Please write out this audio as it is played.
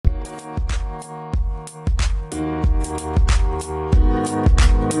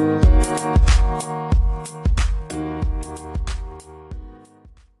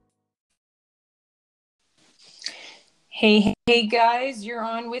Hey guys, you're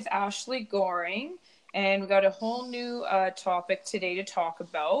on with Ashley Goring, and we got a whole new topic today to talk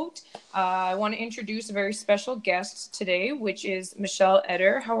about. I want to introduce a very special guest today, which is Michelle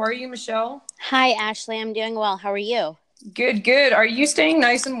Eder. How are you, Michelle? Hi, Ashley. I'm doing well. How are you? Good, good. Are you staying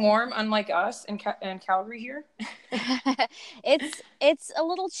nice and warm, unlike us in Calgary here? It's a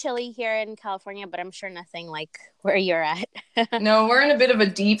little chilly here in California, but I'm sure nothing like where you're at. No, we're in a bit of a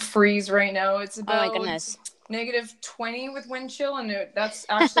deep freeze right now. It's Oh my about goodness. -20 with wind chill, and that's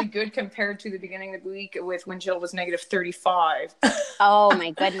actually good compared to the beginning of the week with wind chill was -35. Oh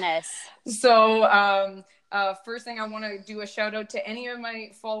my goodness. So, first thing I want to do a shout out to any of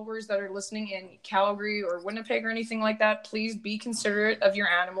my followers that are listening in Calgary or Winnipeg or anything like that. Please be considerate of your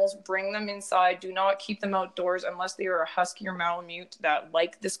animals. Bring them inside. Do not keep them outdoors unless they are a husky or malamute that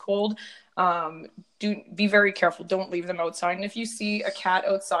like this cold. Do be very careful. Don't leave them outside. And if you see a cat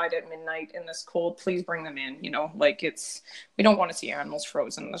outside at midnight in this cold, please bring them in. We don't want to see animals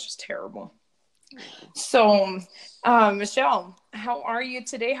frozen. That's just terrible. So, Michelle, how are you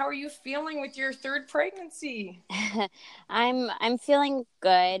today? How are you feeling with your third pregnancy? I'm feeling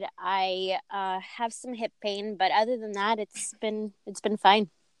good. I have some hip pain, but other than that, it's been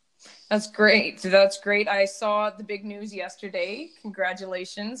fine. That's great. That's great. I saw the big news yesterday.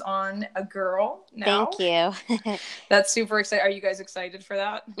 Congratulations on a girl now. Thank you. That's super exciting. Are you guys excited for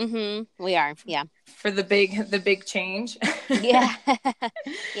that? We are. Yeah. For the big change? Yeah.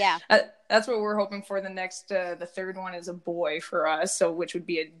 Yeah. That's what we're hoping for. The third one is a boy for us, so which would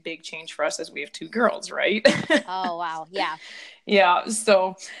be a big change for us as we have two girls, right? Oh wow. Yeah. Yeah.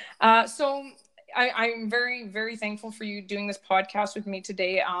 I'm very, very thankful for you doing this podcast with me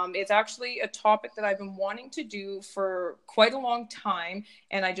today. It's actually a topic that I've been wanting to do for quite a long time,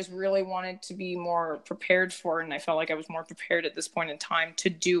 and I just really wanted to be more prepared for it, and I felt like I was more prepared at this point in time to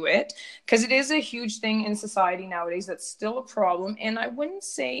do it, because it is a huge thing in society nowadays that's still a problem, and I wouldn't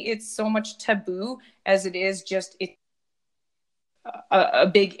say it's so much taboo as it is just a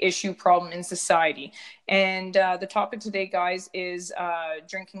big issue problem in society. And the topic today, guys, is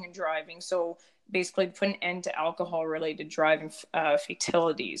drinking and driving. So basically put an end to alcohol related driving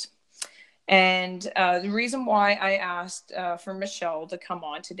fatalities. And the reason why I asked for Michelle to come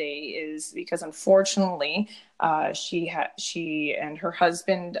on today is because, unfortunately, she and her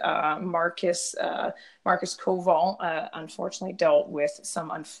husband Marcus Koval unfortunately dealt with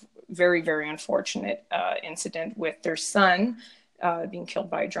some very, very unfortunate incident with their son being killed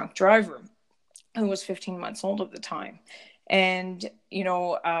by a drunk driver who was 15 months old at the time. And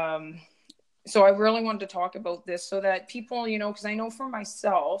so I really wanted to talk about this so that people, because I know for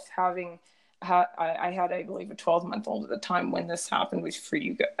myself, I had, I believe, a 12-month-old at the time when this happened, which for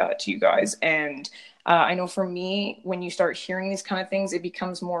you to you guys. And I know for me, when you start hearing these kind of things, it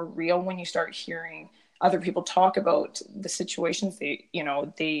becomes more real when you start hearing other people talk about the situations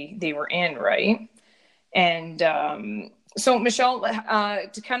they were in, right? And so, Michelle,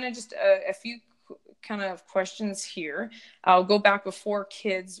 to kind of just a few kind of questions here. I'll go back before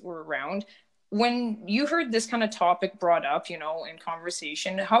kids were around. When you heard this kind of topic brought up, in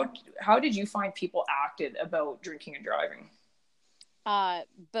conversation, how did you find people acted about drinking and driving?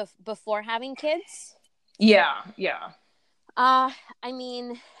 Before having kids? Yeah, yeah. I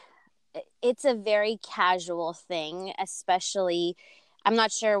mean, it's a very casual thing, especially I'm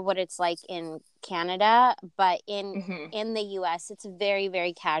not sure what it's like in Canada, but in the US it's very,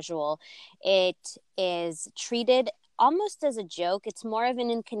 very casual. It is treated almost as a joke. It's more of an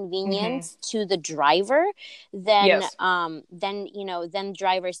inconvenience to the driver than Yes. than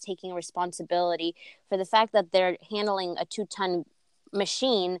drivers taking responsibility for the fact that they're handling a 2-ton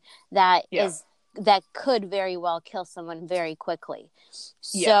machine that Yeah. is that could very well kill someone very quickly.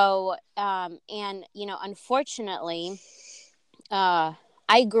 Yeah. So, unfortunately,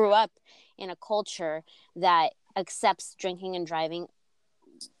 I grew up in a culture that accepts drinking and driving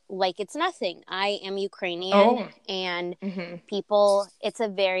like it's nothing. I am Ukrainian, Oh. and people, it's a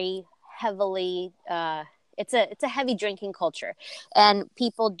very heavily, it's a heavy drinking culture, and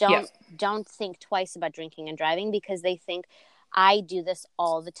people Yes. don't think twice about drinking and driving because they think, I do this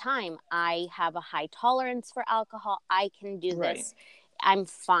all the time. I have a high tolerance for alcohol. I can do Right. this. I'm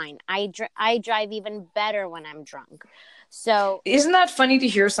fine. I drive even better when I'm drunk. So Isn't that funny to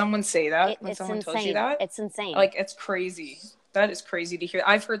hear someone say that when it's someone tells you insane. that? It's insane. Like, it's crazy. That is crazy to hear.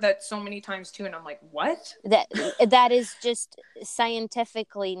 I've heard that so many times too, and I'm like, what? That is just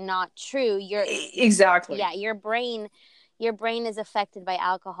scientifically not true. Exactly. Yeah, your brain is affected by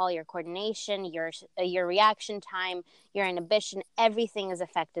alcohol. Your coordination, your reaction time, your inhibition, everything is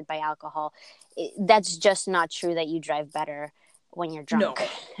affected by alcohol. That's just not true that you drive better when you're drunk. No.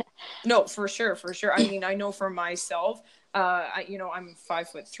 No, for sure, for sure. I mean, I know for myself, I'm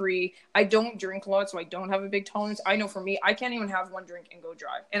 5'3". I don't drink a lot, so I don't have a big tolerance. I know for me, I can't even have one drink and go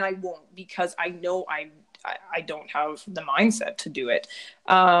drive, and I won't, because I know I don't have the mindset to do it.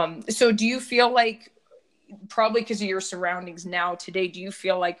 So do you feel like, probably because of your surroundings now today, do you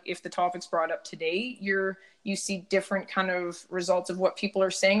feel like if the topic's brought up today, you see different kind of results of what people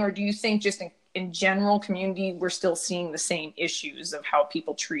are saying, or do you think just in general community we're still seeing the same issues of how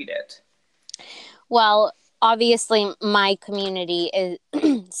people treat it? Well, obviously my community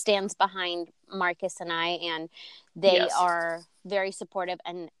stands behind Marcus and I, and they Yes. are very supportive,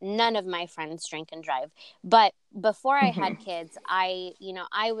 and none of my friends drink and drive. But before I had kids, I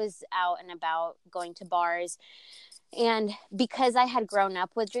was out and about going to bars, and because I had grown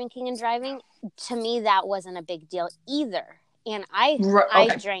up with drinking and driving, to me that wasn't a big deal either. And I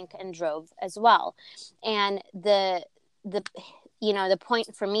drank and drove as well. And the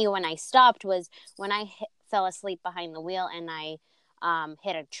point for me when I stopped was when I fell asleep behind the wheel and I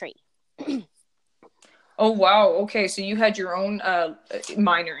hit a tree. Oh, wow. Okay. So you had your own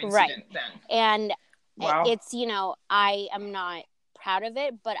minor incident then. And wow. It's, I am not proud of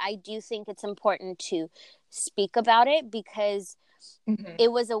it, but I do think it's important to speak about it, because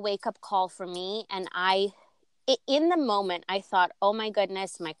it was a wake-up call for me. And in the moment, I thought, oh my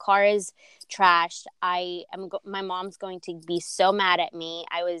goodness, my car is trashed. My mom's going to be so mad at me.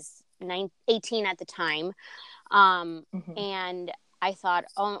 I was 18 at the time. And I thought,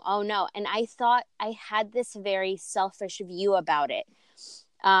 oh no. And I thought I had this very selfish view about it,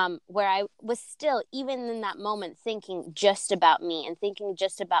 where I was still, even in that moment, thinking just about me and thinking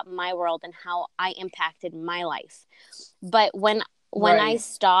just about my world and how I impacted my life. But when I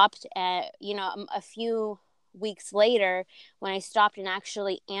stopped, a few weeks later, when I stopped and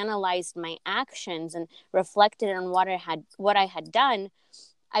actually analyzed my actions and reflected on what I had done,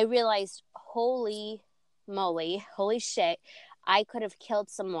 I realized, holy moly, holy shit, I could have killed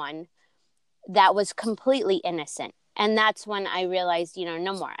someone that was completely innocent. And that's when I realized,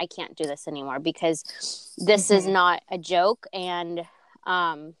 no more. I can't do this anymore, because this is not a joke. And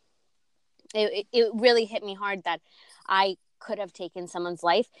it really hit me hard that I could have taken someone's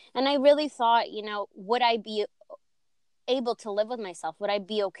life. And I really thought, would I be able to live with myself? Would I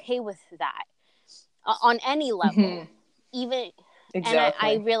be okay with that on any level? Even... Exactly.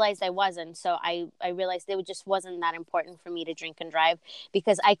 And I realized I wasn't. So I realized it just wasn't that important for me to drink and drive,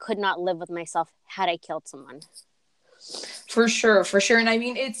 because I could not live with myself had I killed someone. For sure, for sure. And I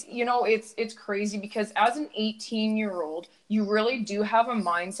mean, it's crazy, because as an 18-year-old, you really do have a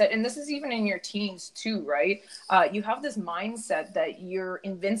mindset, and this is even in your teens too, right? You have this mindset that you're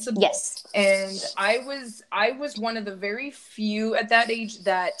invincible. Yes. And I was one of the very few at that age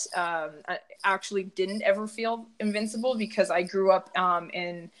that actually didn't ever feel invincible, because I grew up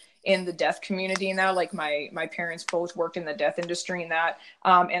in the death community now. Like my parents both worked in the death industry and that.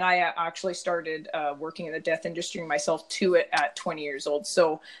 And I actually started working in the death industry myself too at 20 years old.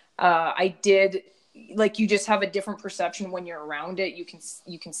 So I did, like, you just have a different perception when you're around it. You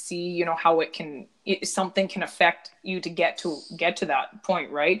can see, how something can affect you to get to that point.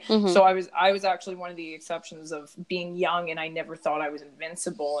 Right. So I was actually one of the exceptions of being young, and I never thought I was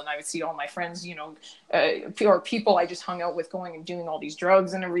invincible. And I would see all my friends, or people I just hung out with going and doing all these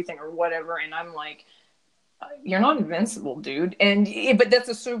drugs and everything or whatever. And I'm like, you're not invincible, dude. But that's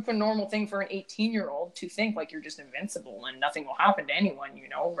a super normal thing for an 18-year-old to think, like, you're just invincible and nothing will happen to anyone,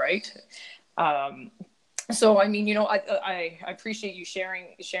 right? So, I mean, I appreciate you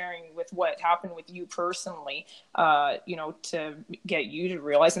sharing with what happened with you personally, to get you to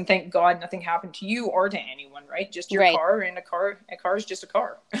realize, and thank God nothing happened to you or to anyone, right? Just your car, and a car is just a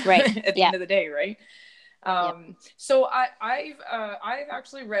car, right? At the end of the day, right? So I've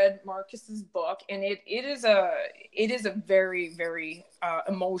actually read Marcus's book, and it is a very, very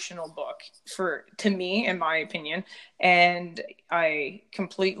emotional book to me, in my opinion. And I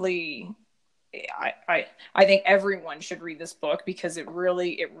completely, I think everyone should read this book, because it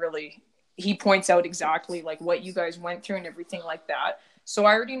really, he points out exactly like what you guys went through and everything like that. So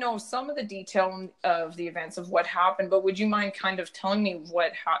I already know some of the detail of the events of what happened, but would you mind kind of telling me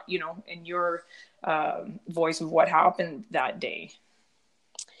in your voice, of what happened that day?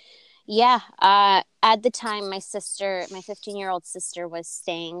 Yeah. At the time, my 15-year-old sister was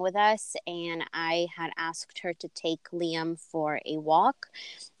staying with us, and I had asked her to take Liam for a walk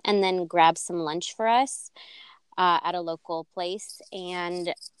and then grab some lunch for us at a local place.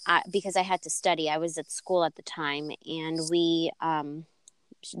 And because I had to study, I was at school at the time, and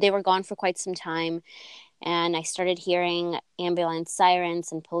they were gone for quite some time. And I started hearing ambulance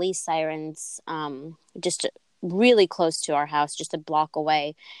sirens and police sirens just really close to our house, just a block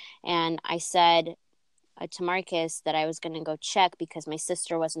away. And I said to Marcus that I was going to go check because my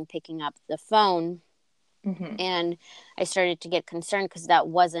sister wasn't picking up the phone. Mm-hmm. And I started to get concerned because that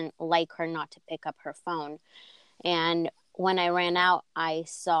wasn't like her not to pick up her phone. And when I ran out, I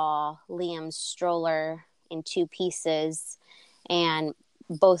saw Liam's stroller in 2 pieces, and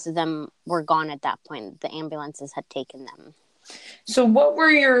both of them were gone at that point. The ambulances had taken them. So what were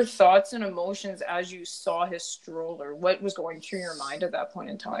your thoughts and emotions as you saw his stroller? What was going through your mind at that point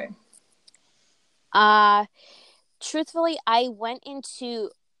in time? Truthfully, I went into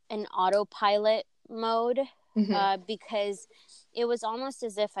an autopilot mode because it was almost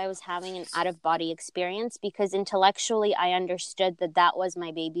as if I was having an out-of-body experience, because intellectually I understood that that was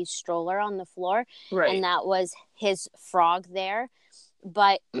my baby's stroller on the floor, right, and that was his frog there.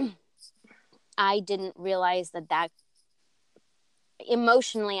 But I didn't realize that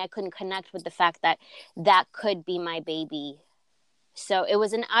emotionally I couldn't connect with the fact that that could be my baby. So it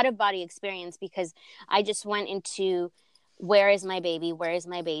was an out-of-body experience because I just went into, where is my baby? Where is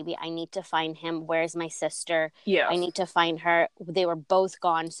my baby? I need to find him. Where's my sister? Yeah. I need to find her. They were both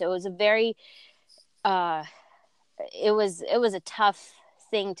gone. So it was a very, it was a tough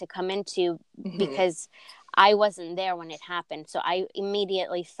thing to come into because I wasn't there when it happened. So I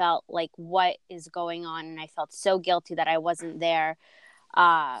immediately felt like, what is going on? And I felt so guilty that I wasn't there.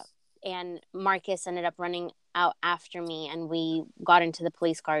 And Marcus ended up running out after me, and we got into the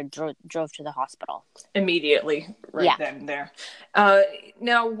police car, drove to the hospital immediately, right? Yeah. Then and there.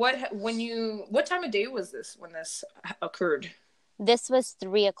 Now, what time of day was this when this occurred? This was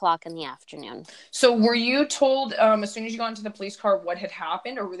 3:00 in the afternoon. So were you told as soon as you got into the police car what had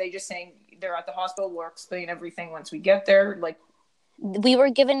happened, or were they just saying they're at the hospital, we'll explain everything once we get there? Like, we were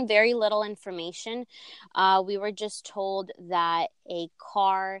given very little information. We were just told that a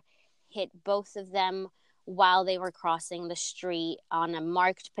car hit both of them while they were crossing the street on a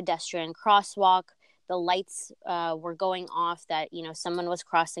marked pedestrian crosswalk. The lights were going off that, someone was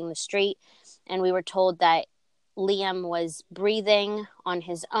crossing the street. And we were told that Liam was breathing on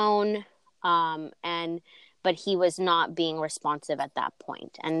his own, but he was not being responsive at that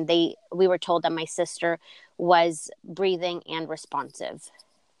point. And we were told that my sister was breathing and responsive.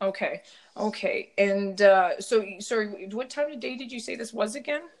 Okay. And so, sorry, what time of day did you say this was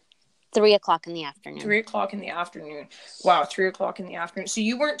again? 3:00 in the afternoon. 3:00 in the afternoon. Wow, 3:00 in the afternoon. So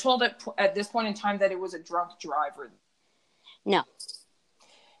you weren't told at this point in time that it was a drunk driver? No.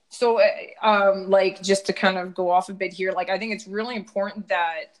 So, just to kind of go off a bit here, I think it's really important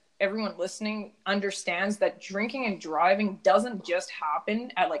that everyone listening understands that drinking and driving doesn't just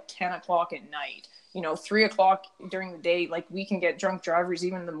happen at 10 o'clock at night. 3:00 during the day, we can get drunk drivers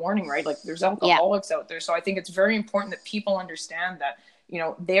even in the morning, right? There's alcoholics out there. So I think it's very important that people understand that,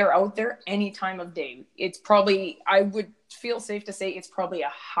 they're out there any time of day. It's probably, I would feel safe to say it's probably a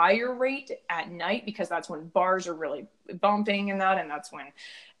higher rate at night because that's when bars are really bumping and that's when,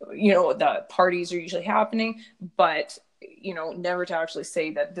 the parties are usually happening. But, never to actually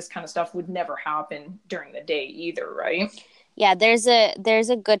say that this kind of stuff would never happen during the day either, right? Yeah, there's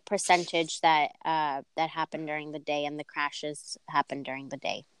a good percentage that happened during the day, and the crashes happen during the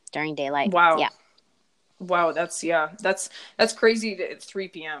day, during daylight. Wow. Yeah. Wow, that's crazy at 3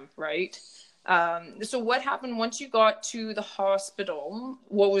 p.m., right? So what happened once you got to the hospital?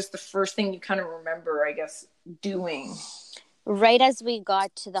 What was the first thing you kind of remember, I guess, doing? Right as we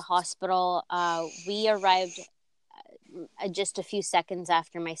got to the hospital, we arrived just a few seconds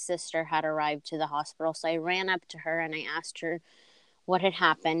after my sister had arrived to the hospital. So I ran up to her and I asked her what had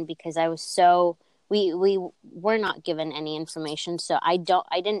happened, because I was we were not given any information. So I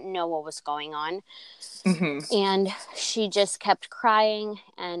didn't know what was going on. And she just kept crying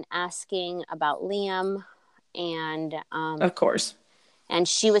and asking about Liam. And, of course. And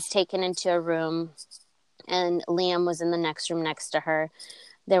she was taken into a room, and Liam was in the next room next to her.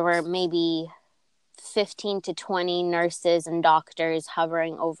 There were maybe 15 to 20 nurses and doctors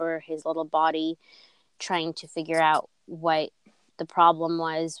hovering over his little body, trying to figure out what the problem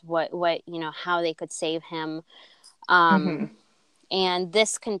was, what how they could save him. And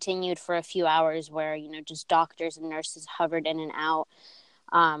this continued for a few hours where, just doctors and nurses hovered in and out.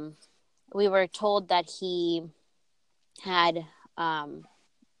 We were told that he had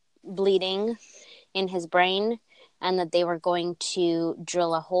bleeding in his brain, and that they were going to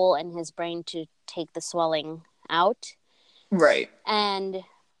drill a hole in his brain to take the swelling out. Right. And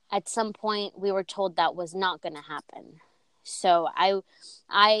at some point we were told that was not going to happen. So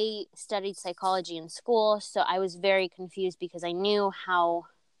I studied psychology in school, so I was very confused because I knew how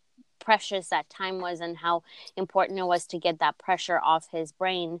precious that time was and how important it was to get that pressure off his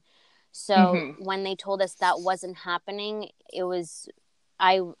brain. So when they told us that wasn't happening, it was,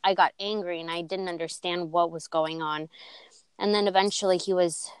 I got angry and I didn't understand what was going on. And then eventually he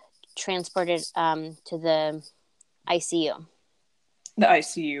was transported to the ICU. The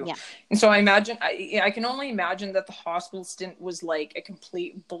ICU. Yeah. And so I imagine, I can only imagine that the hospital stint was like a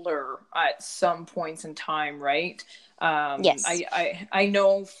complete blur at some points in time, right? Yes. I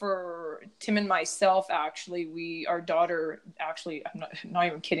know for Tim and myself, actually, our daughter, actually, I'm not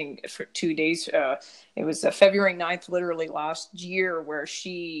even kidding, for 2 days, it was February 9th, literally last year, where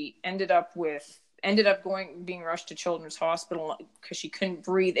she ended up being rushed to Children's Hospital because she couldn't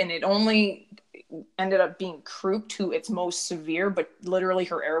breathe, and it only ended up being croup to its most severe, but literally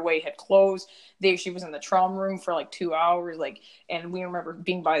her airway had closed. She was in the trauma room for like 2 hours, and we remember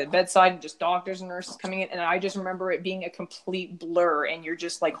being by the bedside and just doctors and nurses coming in, and I just remember it being a complete blur, and you're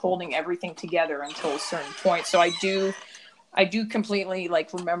just like holding everything together until a certain point. So I do completely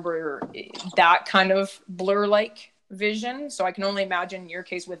like remember that kind of blur like vision. So I can only imagine in your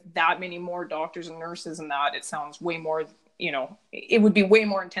case with that many more doctors and nurses, and that it sounds way more, it would be way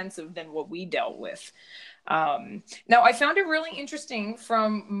more intensive than what we dealt with. Now I found it really interesting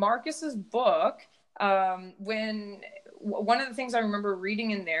from Marcus's book, when one of the things I remember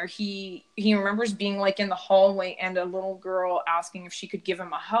reading in there, he remembers being like in the hallway and a little girl asking if she could give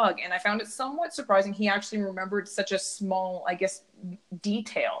him a hug. And I found it somewhat surprising. He actually remembered such a small, I guess,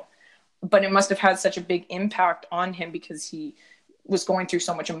 detail, but it must have had such a big impact on him because he was going through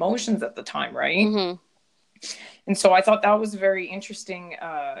so much emotions at the time, right? And so I thought that was a very interesting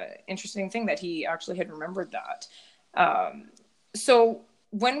thing that he actually had remembered that. So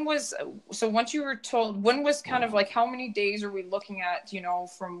once you were told, when was kind of like, how many days are we looking at,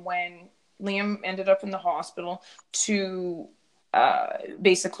 from when Liam ended up in the hospital to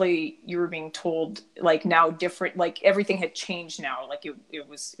basically you were being told like now different, like everything had changed now, like it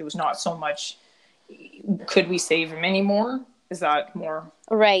was not so much could we save him anymore? Is that more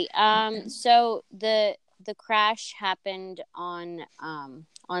right? So the crash happened on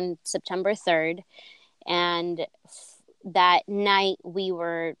September 3rd, and that night we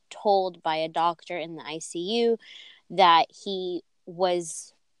were told by a doctor in the ICU that he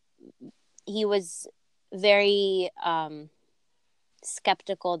was very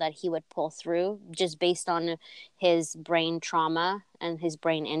skeptical that he would pull through, just based on his brain trauma and his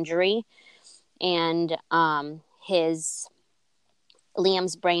brain injury, and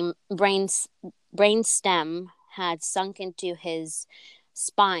Liam's brain stem had sunk into his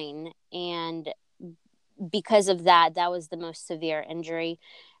spine, and because of that was the most severe injury.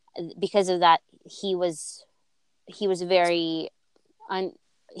 Because of that, he was very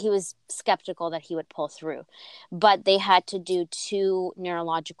he was skeptical that he would pull through, but they had to do 2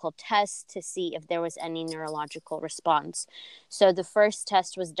 neurological tests to see if there was any neurological response. So the first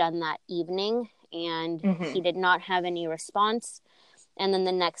test was done that evening, and he did not have any response. And then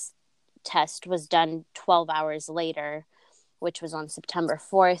the next test was done 12 hours later, which was on September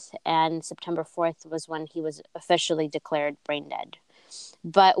 4th. And September 4th was when he was officially declared brain dead.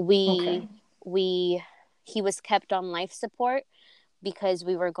 But he was kept on life support because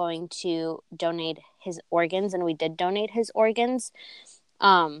we were going to donate his organs, and we did donate his organs.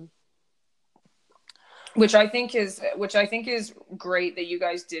 Which I think is great that you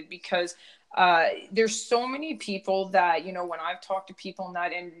guys did, because there's so many people that, when I've talked to people in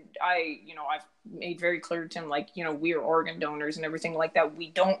that, and I've made very clear to them, like, we are organ donors and everything like that.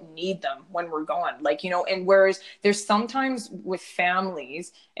 We don't need them when we're gone. Like, and whereas there's sometimes with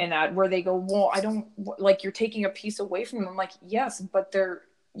families and that where they go, well, I don't, like, you're taking a piece away from them. I'm like, yes, but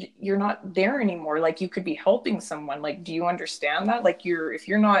you're not there anymore. Like, you could be helping someone. Like, do you understand that? Like, if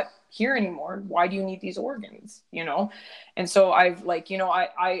you're not here anymore, why do you need these organs? And so I've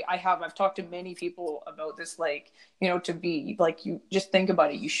I've talked to many people about this, like, to be like, you just think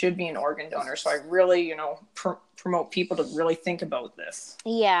about it, you should be an organ donor. So I really, promote people to really think about this.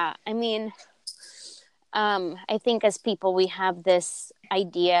 Yeah. I mean, I think as people, we have this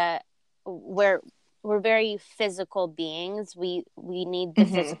idea where we're very physical beings. We need the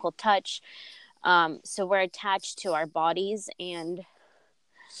physical touch. So we're attached to our bodies, and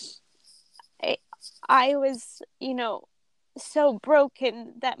I was, so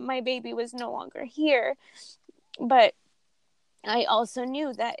broken that my baby was no longer here. But I also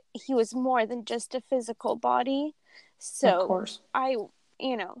knew that he was more than just a physical body. So of course. I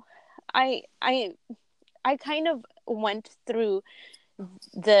kind of went through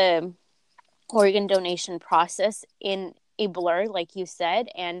the organ donation process in a blur, like you said,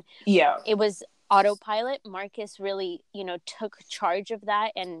 and it was autopilot. Marcus really, took charge of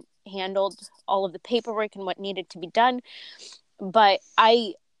that and handled all of the paperwork and what needed to be done. But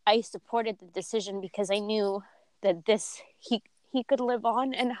I I supported the decision because I knew that he could live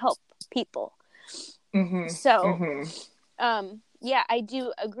on and help people. Mm-hmm. So, Mm-hmm. Yeah, I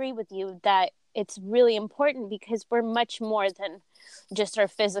do agree with you that it's really important because we're much more than just our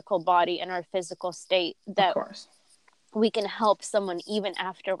physical body and our physical state, Of that course. we can help someone even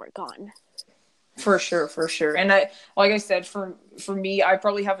after we're gone. For sure, for sure. And I, like I said, for me, I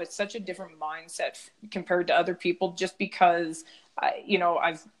probably have such a different mindset compared to other people, just because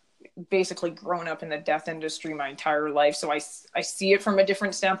I've basically grown up in the death industry my entire life, so I see it from a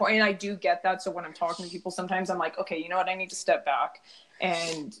different standpoint, and I do get that. So when I'm talking to people, sometimes I'm like, okay, you know what, I need to step back,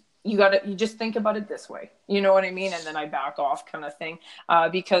 and you just think about it this way, you know what I mean? And then I back off, kind of thing,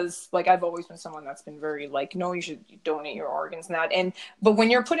 because like I've always been someone that's been very like, no, you should donate your organs and that. But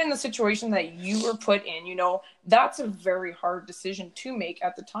when you're put in the situation that you were put in, that's a very hard decision to make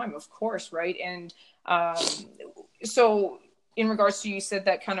at the time, of course, right? And so in regards to, you said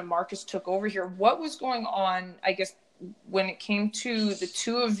that kind of Marcus took over here. What was going on, I guess, when it came to the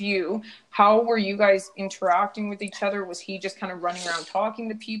two of you? How were you guys interacting with each other? Was he just kind of running around talking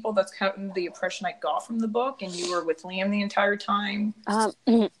to people? That's kind of the impression I got from the book. And you were with Liam the entire time?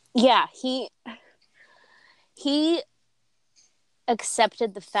 Yeah, he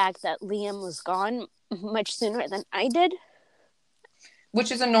accepted the fact that Liam was gone much sooner than I did. Which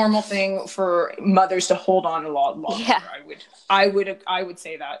is a normal thing for mothers to hold on a lot longer. Yeah. I would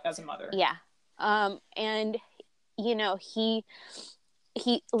say that as a mother. Yeah. And Liam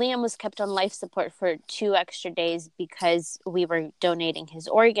was kept on life support for 2 extra days because we were donating his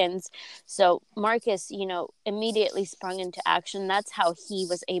organs. So Marcus, immediately sprung into action. That's how he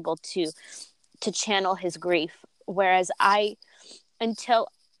was able to channel his grief. Whereas until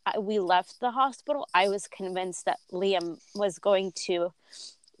we left the hospital, I was convinced that Liam was going to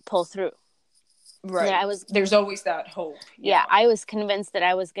pull through. Right. There's always that hope. Yeah, I was convinced that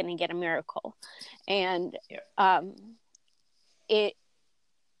I was going to get a miracle. And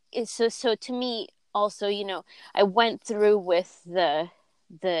so to me also, I went through with the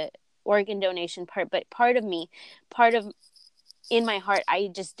organ donation part, but part of in my heart, I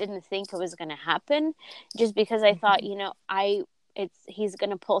just didn't think it was going to happen, just because I thought, he's going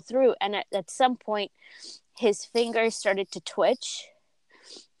to pull through. And at some point his fingers started to twitch.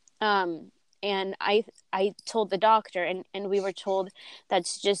 And I told the doctor, and we were told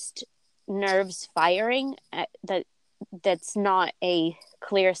that's just nerves firing. That's not a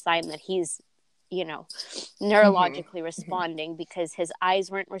clear sign that he's, neurologically responding, because his eyes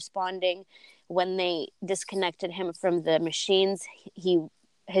weren't responding. When they disconnected him from the machines,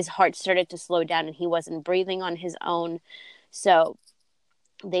 his heart started to slow down and he wasn't breathing on his own. So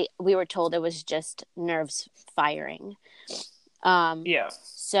we were told it was just nerves firing.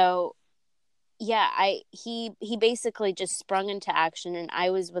 So he basically just sprung into action, and I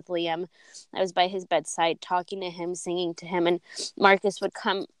was with Liam. I was by his bedside talking to him, singing to him, and Marcus would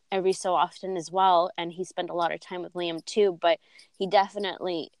come every so often as well, and he spent a lot of time with Liam too, but he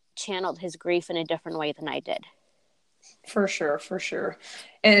definitely channeled his grief in a different way than I did. For sure.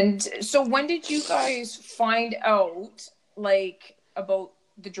 And so when did you guys find out, like, about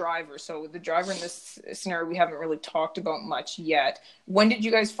the driver? So the driver in this scenario we haven't really talked about much yet. When did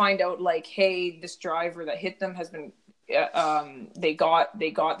you guys find out, like, hey, this driver that hit them has been they got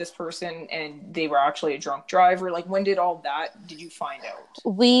this person and they were actually a drunk driver? Like, when did you find out?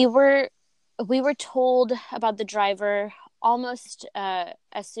 We were told about the driver almost as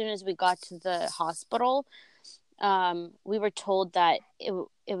soon as we got to the hospital. We were told that it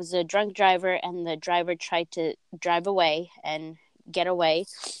was a drunk driver, and the driver tried to drive away and get away,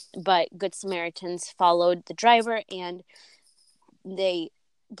 but Good Samaritans followed the driver and they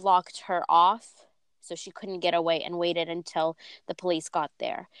blocked her off so she couldn't get away, and waited until the police got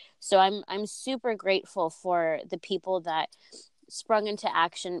there. So I'm super grateful for the people that sprung into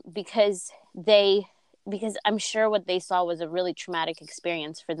action, because I'm sure what they saw was a really traumatic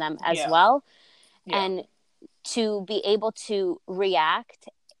experience for them as well. And to be able to react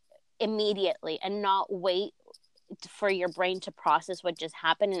immediately and not wait for your brain to process what just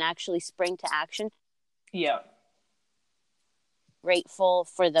happened and actually spring to action. Grateful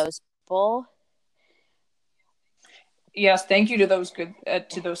for those people. Yes, thank you to those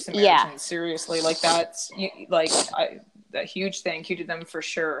Samaritans. Seriously, like that's a huge thank you to them for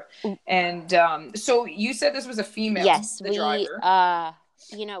sure. And so you said this was a female. Yes, the driver.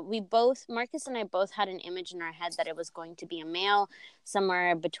 Marcus and I both had an image in our head that it was going to be a male,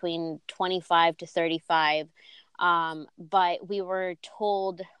 somewhere between 25 to 35. But we were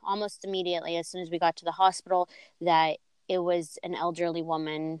told almost immediately, as soon as we got to the hospital, that it was an elderly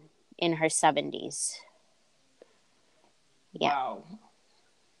woman in her 70s. Wow.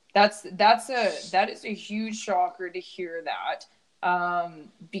 that is a huge shocker to hear that,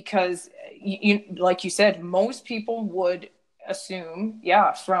 because like you said, most people would assume,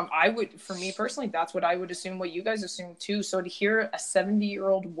 yeah, for me personally, that's what I would assume, what you guys assume too. So to hear a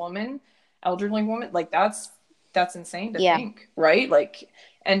 70-year-old woman, elderly woman, like that's insane to think, right? Like,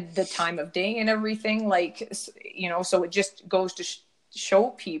 and the time of day and everything, like, so it just goes to show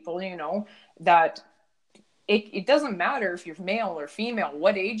people, that it doesn't matter if you're male or female,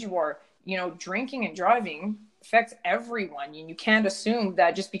 what age you are, drinking and driving affects everyone. And you can't assume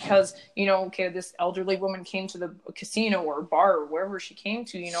that just because, okay, this elderly woman came to the casino or bar or wherever she came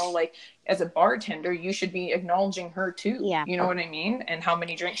to, like as a bartender, you should be acknowledging her too. Yeah. You know what I mean? And how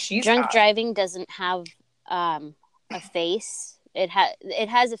many drinks she's Drunk had. driving doesn't have a face. It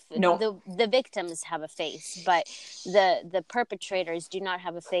has No. The victims have a face, but the perpetrators do not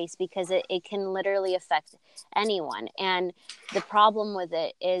have a face, because it can literally affect anyone. And the problem with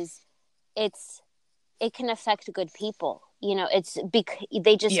it is it can affect good people. It's because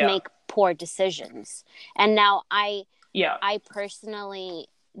they just make poor decisions. And now I personally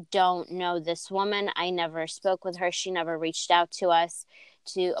don't know this woman. I never spoke with her. She never reached out to us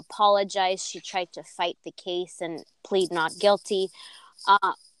to apologize. She tried to fight the case and plead not guilty.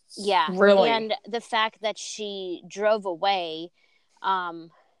 Really? And the fact that she drove away,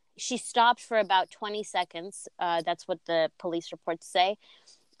 she stopped for about 20 seconds. That's what the police reports say.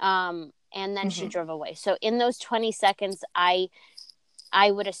 And then she drove away. So in those 20 seconds, I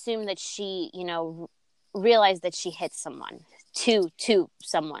would assume that she, realized that she hit someone, two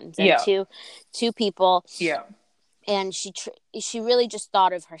people. Yeah. And she really just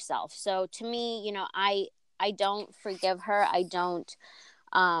thought of herself. So to me, I don't forgive her.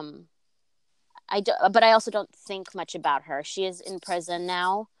 But I also don't think much about her. She is in prison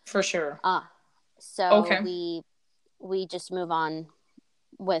now. For sure. So we just move on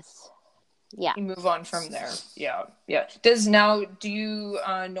with, You move on from there. Yeah. Do you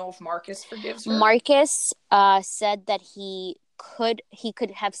know if Marcus forgives her? Marcus said that he could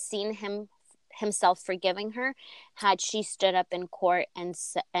have seen himself forgiving her had she stood up in court and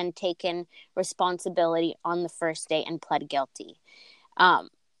taken responsibility on the first day and pled guilty.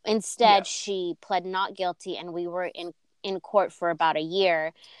 Instead, she pled not guilty, and we were in court for about a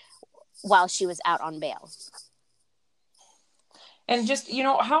year while she was out on bail. And just,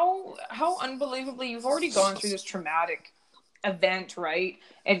 how unbelievably, you've already gone through this traumatic event, right?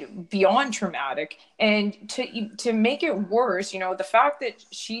 And beyond traumatic. And to make it worse, the fact that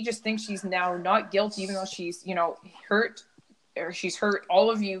she just thinks she's now not guilty, even though she's, hurt, or she's hurt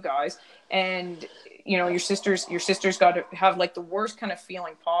all of you guys. And, your sister's got to have like the worst kind of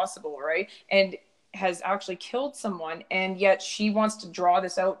feeling possible, right? And has actually killed someone, and yet she wants to draw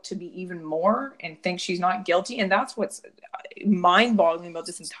this out to be even more and think she's not guilty. And that's what's mind-boggling about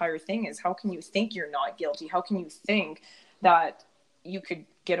this entire thing, is how can you think you're not guilty? How can you think that you could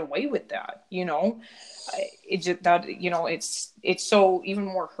get away with that? It's just that, it's so even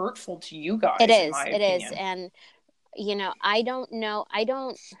more hurtful to you guys. It is. And I don't know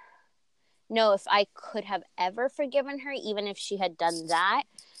if I could have ever forgiven her, even if she had done that.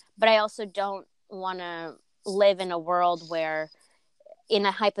 But I also don't want to live in a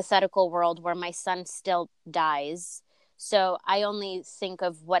hypothetical world where my son still dies. So I only think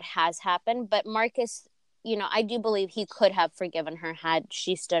of what has happened. But Marcus, I do believe he could have forgiven her had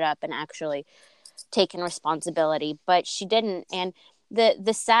she stood up and actually taken responsibility, but she didn't. And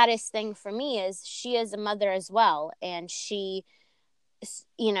the saddest thing for me is she is a mother as well, and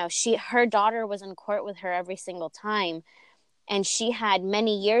her daughter was in court with her every single time, and she had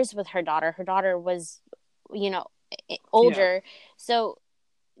many years with her daughter. Her daughter was, older. Yeah. So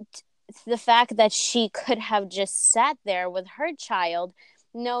the fact that she could have just sat there with her child,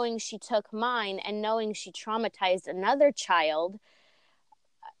 knowing she took mine and knowing she traumatized another child,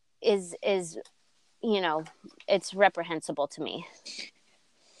 is it's reprehensible to me.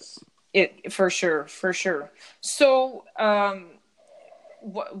 It for sure. So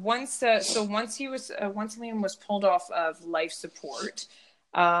once Liam was pulled off of life support,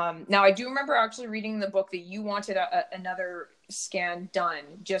 now I do remember actually reading in the book that you wanted another scan done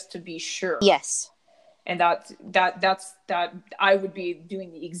just to be sure. Yes. And that's I would be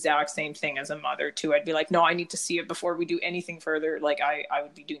doing the exact same thing as a mother too. I'd be like, no, I need to see it before we do anything further. Like I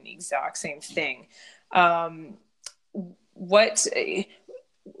would be doing the exact same thing.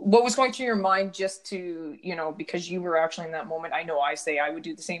 What was going through your mind, just to, because you were actually in that moment? I know I say I would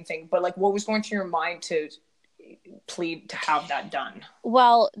do the same thing, but like, what was going through your mind to plead to have that done?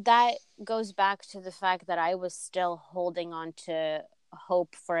 Well, that goes back to the fact that I was still holding on to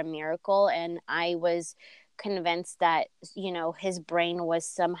hope for a miracle, and I was convinced that, his brain was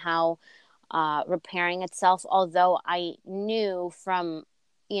somehow repairing itself, although I knew from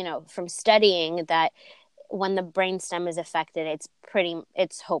studying that when the brainstem is affected,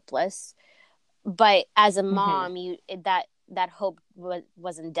 it's hopeless. But as a mom, that hope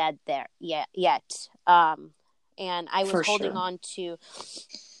wasn't dead there yet. And I was holding on to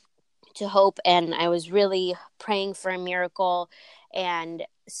hope, and I was really praying for a miracle. And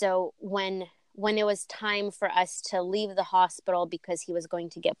so when it was time for us to leave the hospital, because he was going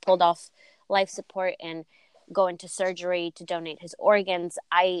to get pulled off life support and go into surgery to donate his organs,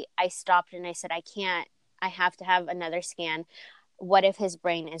 I stopped and I said, I have to have another scan. What if his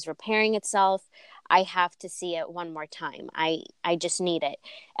brain is repairing itself? I have to see it one more time. I just need it.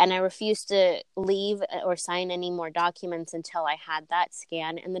 And I refused to leave or sign any more documents until I had that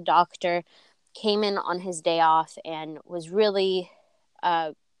scan. And the doctor came in on his day off and was really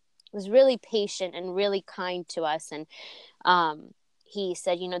patient and really kind to us. And he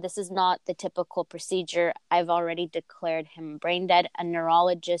said, this is not the typical procedure. I've already declared him brain dead. A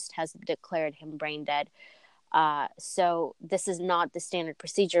neurologist has declared him brain dead. So this is not the standard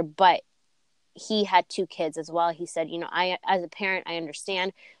procedure, but he had 2 kids as well. He said, I, as a parent, I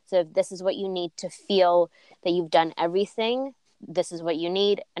understand. So if this is what you need to feel that you've done everything, this is what you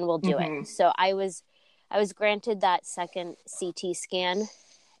need, and we'll do it. So I was granted that second CT scan.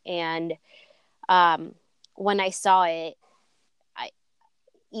 And, when I saw it,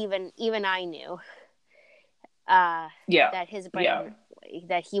 even I knew, that his brain,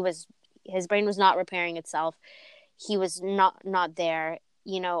 his brain was not repairing itself. He was not there.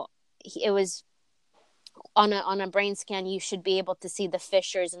 It was on a brain scan. You should be able to see the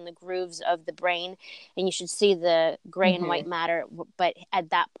fissures and the grooves of the brain, and you should see the gray and white matter. But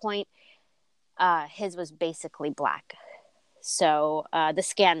at that point, his was basically black. So the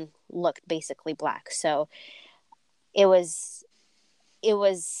scan looked basically black. So it was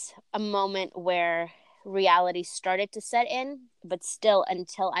a moment where reality started to set in, but still,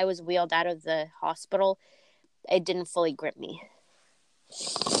 until I was wheeled out of the hospital, it didn't fully grip me.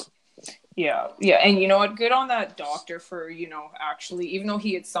 Yeah. And you know what? Good on that doctor for, actually, even though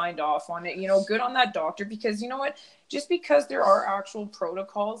he had signed off on it, good on that doctor, because you know what? Just because there are actual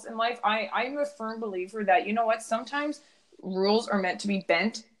protocols in life, I'm a firm believer that, sometimes rules are meant to be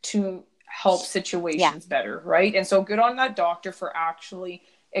bent to help situations better, right? And so good on that doctor for actually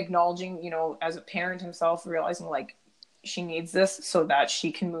acknowledging, as a parent himself, realizing like she needs this so that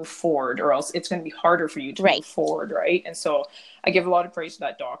she can move forward, or else it's going to be harder for you to move forward, right? And so I give a lot of praise to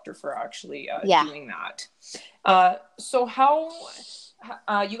that doctor for actually doing that. So how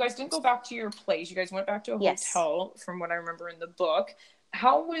you guys didn't go back to your place, you guys went back to a hotel from what I remember in the book.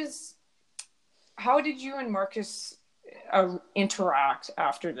 How did you and Marcus interact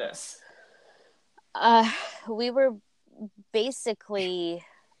after this? We were basically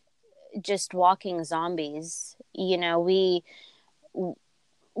just walking zombies. We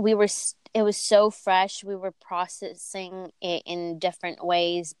were, it was so fresh. We were processing it in different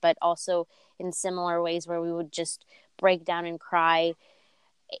ways, but also in similar ways where we would just break down and cry.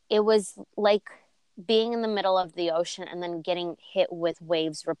 It was like being in the middle of the ocean and then getting hit with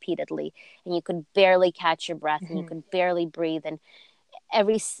waves repeatedly, and you could barely catch your breath and you could barely breathe. And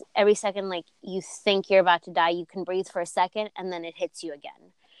every second, like, you think you're about to die, you can breathe for a second and then it hits you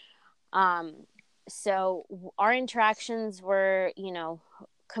again. So our interactions were,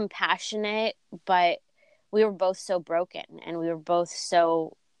 compassionate, but we were both so broken and we were both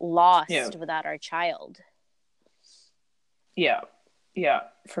so lost without our child. Yeah,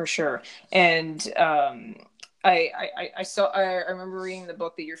 for sure. And I remember reading the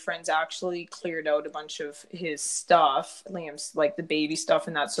book that your friends actually cleared out a bunch of his stuff, Liam's, like the baby stuff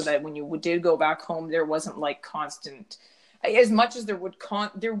and that, so that when you did go back home, there wasn't like constant, as much as there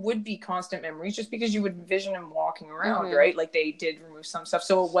would be constant memories, just because you would vision him walking around, right? Like they did remove some stuff,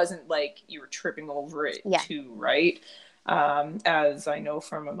 so it wasn't like you were tripping over it too, right? As I know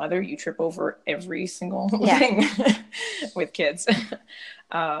from a mother, you trip over every single thing with kids.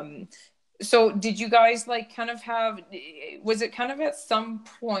 So did you guys like kind of was it kind of at some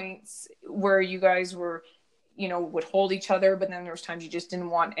points where you guys were, would hold each other, but then there was times you just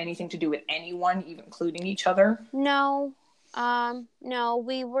didn't want anything to do with anyone, even including each other? No. No.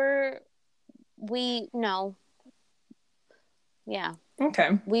 Yeah.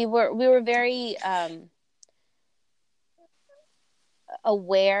 Okay. We were very,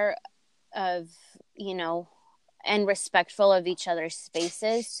 aware of, and respectful of each other's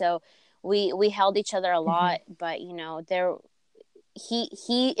spaces. So we held each other a lot, but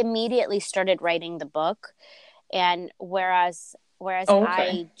he immediately started writing the book. And whereas whereas Oh, okay.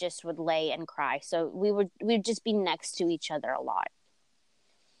 I just would lay and cry. So we'd just be next to each other a lot.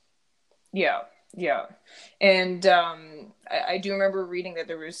 Yeah, yeah. And I do remember reading that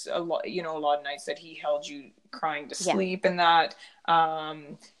there was a lot, a lot of nights that he held you crying to Yeah. sleep, and that,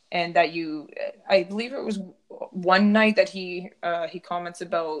 and that I believe it was one night that he comments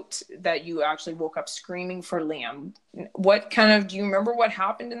about that you actually woke up screaming for Liam. Do you remember what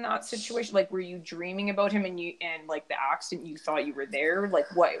happened in that situation? Like, were you dreaming about him, and like the accident, you thought you were there? Like,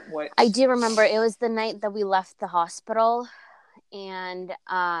 what? I do remember it was the night that we left the hospital, and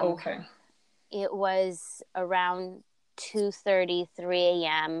Okay. it was around 2:30, 3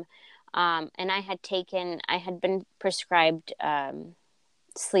 a.m. And I had been prescribed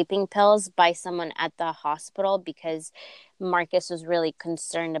sleeping pills by someone at the hospital because Marcus was really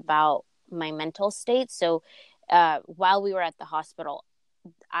concerned about my mental state. So while we were at the hospital,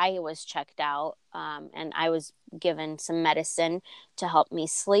 I was checked out, and I was given some medicine to help me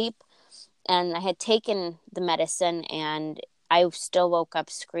sleep. And I had taken the medicine, and I still woke up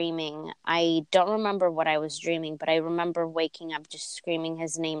screaming. I don't remember what I was dreaming, but I remember waking up just screaming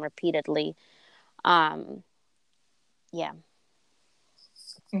his name repeatedly. Yeah.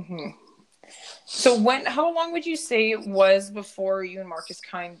 Mm-hmm. So how long would you say it was before you and Marcus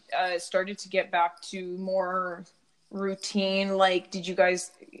started to get back to more routine? Like, did you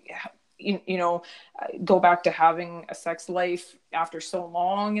guys, go back to having a sex life after so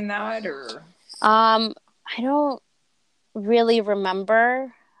long in that, or? I don't really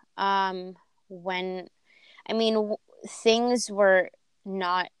remember when, I mean, things were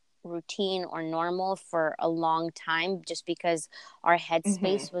not routine or normal for a long time just because our Mm-hmm.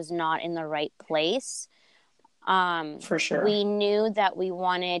 headspace was not in the right place. For sure. We knew that we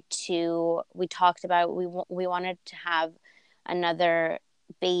talked about, we wanted to have another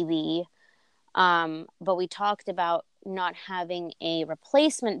baby. But we talked about not having a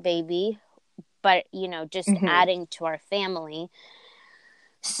replacement baby, but, just Mm-hmm. adding to our family.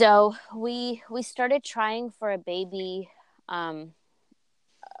 So we started trying for a baby,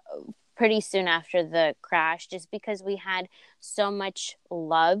 pretty soon after the crash, just because we had so much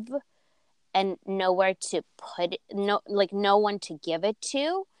love and nowhere to put it, no one to give it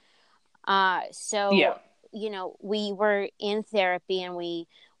to. So Yeah. we were in therapy, and we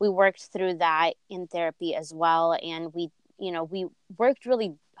worked through that in therapy as well, and we worked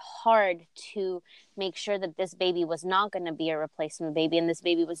really hard to make sure that this baby was not going to be a replacement baby, and this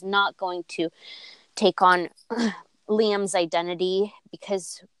baby was not going to take on Liam's identity,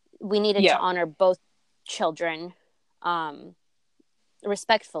 because we needed to Yeah. honor both children,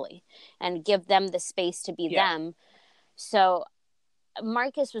 respectfully, and give them the space to be Yeah. them. So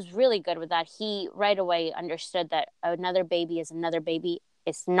Marcus was really good with that. He right away understood that another baby is another baby.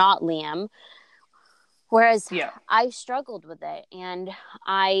 It's not Liam. Whereas Yeah. I struggled with it, and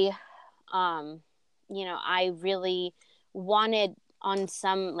I, I really wanted, on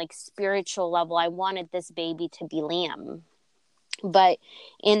some like spiritual level, I wanted this baby to be Liam. But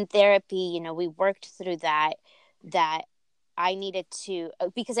in therapy, we worked through that I needed to,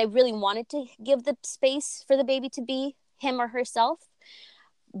 because I really wanted to give the space for the baby to be him or herself.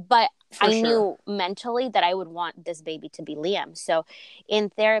 But For I sure. knew mentally that I would want this baby to be Liam. So in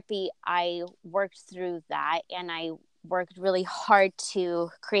therapy, I worked through that, and I worked really hard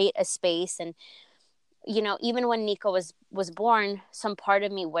to create a space. And, even when Nico was born, some part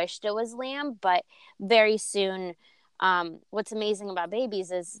of me wished it was Liam, but very soon, what's amazing about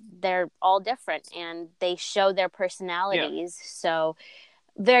babies is they're all different and they show their Yeah. personalities. So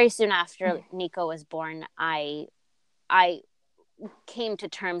very soon after Nico was born, I came to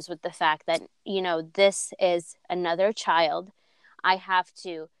terms with the fact that, this is another child. I have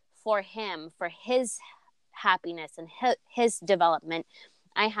to, for him, for his happiness and his development,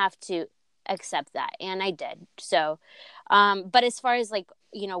 I have to accept that. And I did. So, but as far as like,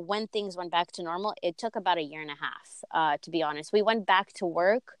 when things went back to normal, it took about a year and a half, to be honest. We went back to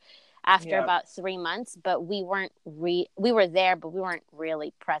work after Yeah. about 3 months, but we were there, but we weren't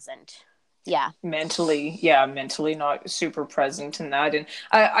really present. Yeah. Mentally not super present in that. And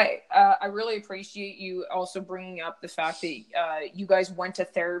I really appreciate you also bringing up the fact that you guys went to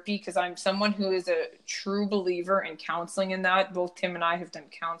therapy, because I'm someone who is a true believer in counseling. In that, both Tim and I have done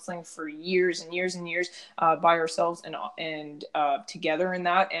counseling for years and years and years, by ourselves and together in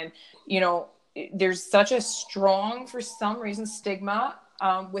that. And there's such a strong, for some reason, stigma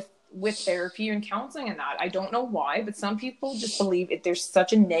with therapy and counseling and that. I don't know why, but some people just believe there's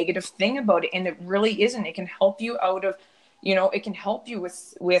such a negative thing about it, and it really isn't. It can help you out of, it can help you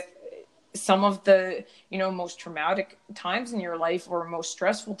with some of the, most traumatic times in your life, or most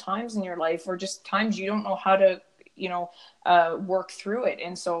stressful times in your life, or just times you don't know how to, work through it.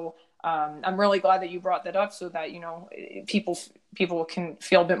 And so I'm really glad that you brought that up, so that people can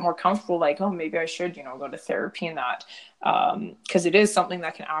feel a bit more comfortable, like, oh, maybe I should go to therapy, and that because it is something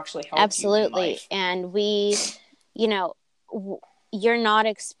that can actually help Absolutely. you in life. And we, you're not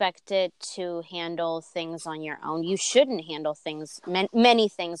expected to handle things on your own. You shouldn't handle many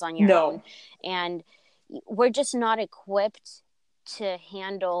things on your own. And we're just not equipped to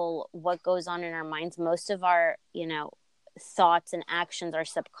handle what goes on in our minds. Most of our, thoughts and actions are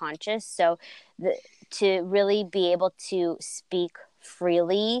subconscious. So to really be able to speak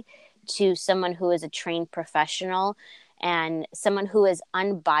freely to someone who is a trained professional and someone who is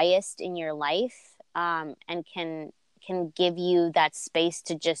unbiased in your life, and can give you that space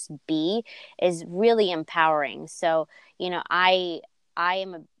to just be, is really empowering. So, I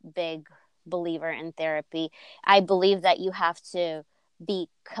am a big believer in therapy. I believe that you have to be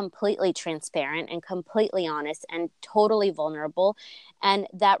completely transparent and completely honest and totally vulnerable. And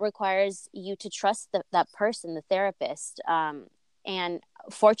that requires you to trust that person, the therapist. And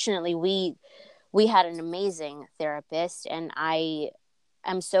fortunately, we had an amazing therapist, and I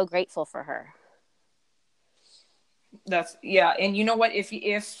am so grateful for her. And you know what, if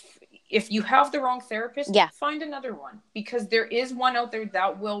you have the wrong therapist, find another one, because there is one out there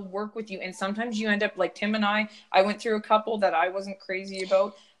that will work with you. And sometimes you end up like Tim and I went through a couple that I wasn't crazy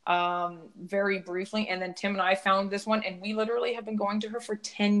about very briefly, and then Tim and I found this one, and we literally have been going to her for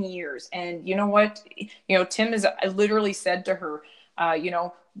 10 years. And you know what, Tim I literally said to her,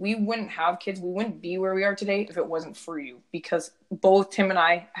 we wouldn't have kids, we wouldn't be where we are today if it wasn't for you, because both Tim and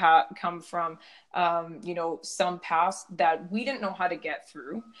I come from some past that we didn't know how to get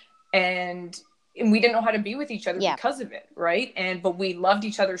through, and we didn't know how to be with each other because of it, right? But we loved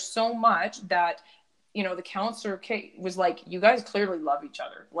each other so much that the counselor was like, you guys clearly love each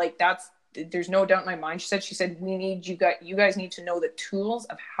other, like there's no doubt in my mind. She said we need you guys need to know the tools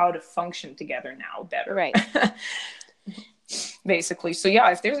of how to function together now better, right? Basically. So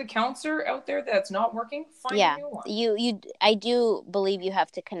if there's a counselor out there that's not working, find a new one. I do believe you have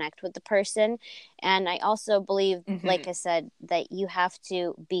to connect with the person. And I also believe, like I said, that you have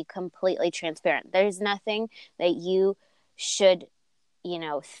to be completely transparent. There's nothing that you should,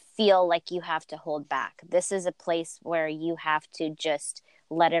 feel like you have to hold back. This is a place where you have to just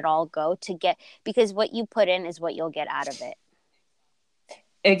let it all go because what you put in is what you'll get out of it.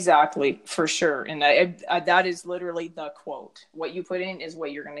 Exactly, for sure. And that is literally the quote. What you put in is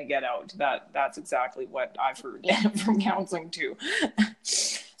what you're going to get out. That's exactly what I've heard from counseling too.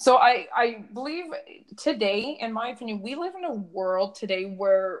 So I believe today, in my opinion, we live in a world today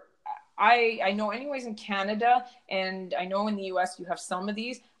where I know anyways in Canada, and I know in the US you have some of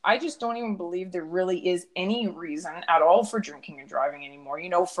these. I just don't even believe there really is any reason at all for drinking and driving anymore.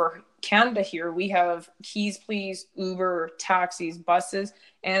 For Canada here, we have Keys Please, Uber, taxis, buses.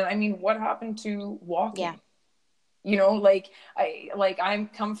 And I mean, what happened to walking? I'm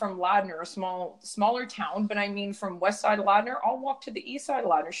come from Ladner, a smaller town, but I mean, from west side of Ladner, I'll walk to the east side of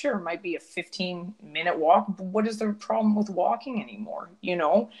Ladner. Sure, it might be a 15-minute walk, but what is the problem with walking anymore?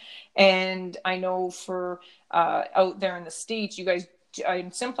 And I know for out there in the States, you guys,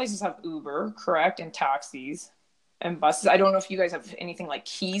 some places have Uber, correct, and taxis and buses. I don't know if you guys have anything like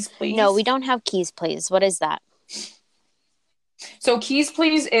Keys Please. No, we don't have Keys Please. What is that? So Keys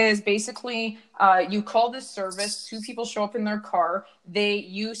Please is basically you call this service, two people show up in their car,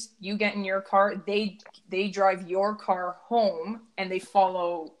 you get in your car, they drive your car home, and they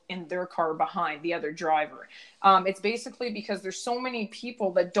follow in their car behind the other driver. It's basically because there's so many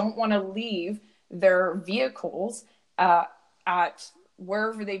people that don't want to leave their vehicles at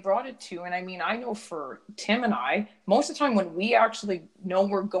wherever they brought it to. And I mean, I know for Tim and I, most of the time when we actually know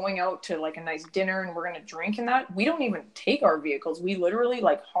we're going out to like a nice dinner and we're going to drink and that, we don't even take our vehicles. We literally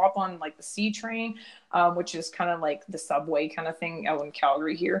like hop on like the C train, which is kind of like the subway kind of thing out in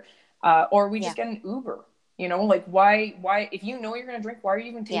Calgary here. Or we just get an Uber. Like why, if you know you're going to drink, why are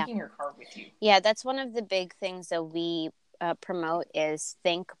you even taking your car with you? Yeah, that's one of the big things that we promote is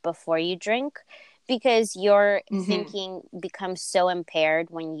think before you drink. Because your thinking becomes so impaired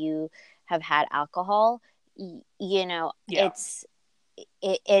when you have had alcohol, it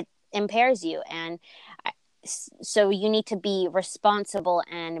impairs you. And so you need to be responsible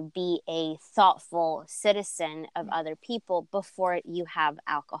and be a thoughtful citizen of other people before you have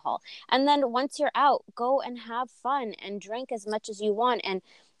alcohol. And then once you're out, go and have fun and drink as much as you want. And,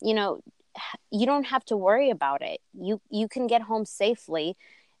 you don't have to worry about it. You can get home safely,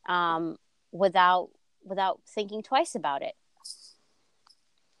 without thinking twice about it.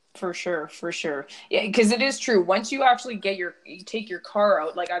 For sure, for sure. Yeah, because it is true. Once you actually you take your car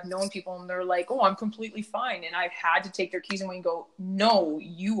out, like I've known people and they're like, oh, I'm completely fine. And I've had to take their keys away and go, no,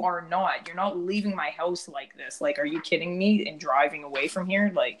 you are not. You're not leaving my house like this. Like, are you kidding me? And driving away from here?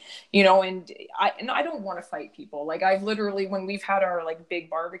 Like, and I don't want to fight people. Like I've literally, when we've had our like big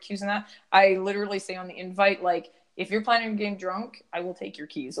barbecues and that, I literally say on the invite, like, if you're planning on getting drunk, I will take your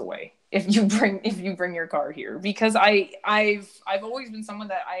keys away if you bring your car here, because I've always been someone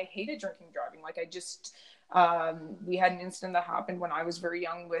that I hated drinking and driving. Like I just we had an incident that happened when I was very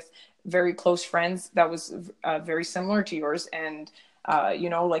young with very close friends that was very similar to yours, and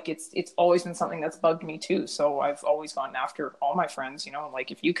like it's always been something that's bugged me too. So I've always gone after all my friends,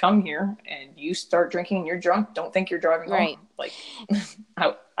 like if you come here and you start drinking and you're drunk, don't think you're driving right home. Like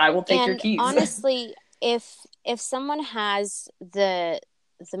I will take your and keys. honestly, if someone has the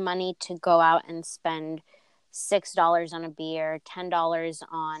money to go out and spend $6 on a beer,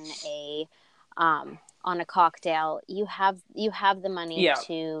 $10 on a cocktail, you have the money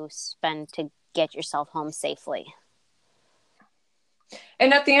to spend to get yourself home safely.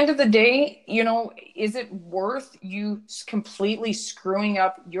 And at the end of the day, is it worth you completely screwing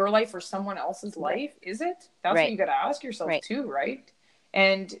up your life or someone else's life? Is it? That's what you got to ask yourself too, right?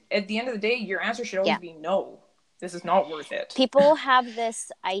 And at the end of the day, your answer should always be no. This is not worth it. People have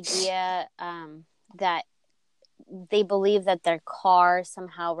this idea that they believe that their car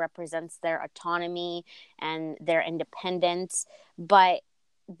somehow represents their autonomy and their independence, but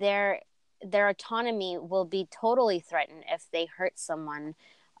their autonomy will be totally threatened if they hurt someone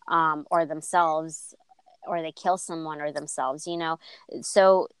or themselves, or they kill someone or themselves,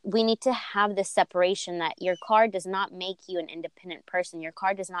 So we need to have this separation that your car does not make you an independent person. Your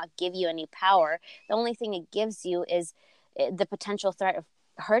car does not give you any power. The only thing it gives you is the potential threat of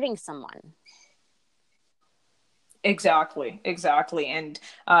hurting someone. Exactly. And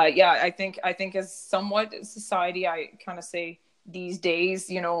I think as somewhat society, I kind of say these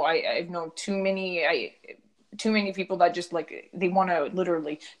days, I've known too many people that just like they want to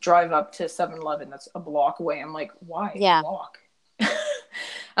literally drive up to 7-Eleven that's a block away. I'm like, why? Yeah. Walk.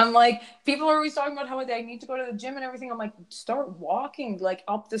 I'm like, people are always talking about how they need to go to the gym and everything. I'm like, start walking like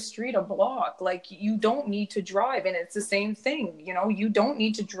up the street a block. Like you don't need to drive. And it's the same thing. You don't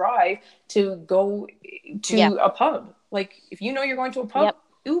need to drive to go to a pub. Like if you're going to a pub,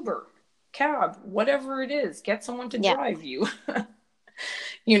 Uber, cab, whatever it is, get someone to drive you.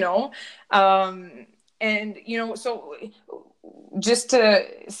 And so just to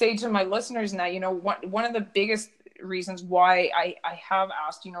say to my listeners now, one of the biggest reasons why I have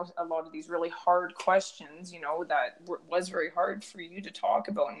asked, a lot of these really hard questions, that was very hard for you to talk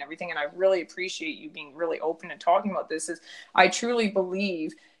about and everything. And I really appreciate you being really open and talking about this, is I truly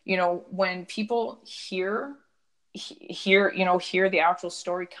believe, when people hear the actual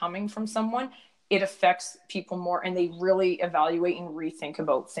story coming from someone, it affects people more and they really evaluate and rethink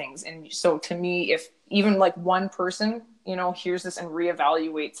about things. And so to me, if even like one person, hears this and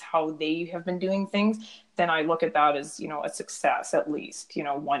reevaluates how they have been doing things, then I look at that as, a success, at least,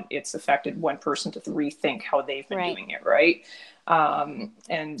 it's affected one person to rethink how they've been doing it. Right.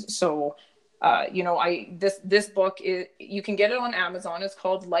 And so, this book you can get it on Amazon. It's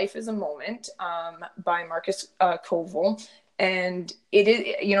called Life is a Moment, by Marcus Koval. And it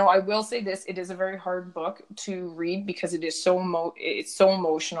is, I will say this, it is a very hard book to read because it is it's so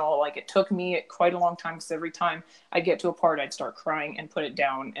emotional. Like it took me quite a long time, because every time I'd get to a part, I'd start crying and put it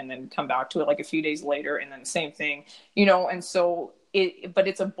down and then come back to it like a few days later. And then the same thing, and so but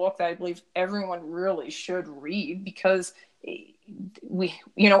it's a book that I believe everyone really should read, because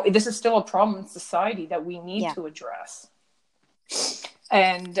this is still a problem in society that we need to address.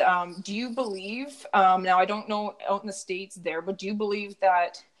 And do you believe, now I don't know out in the States there, but do you believe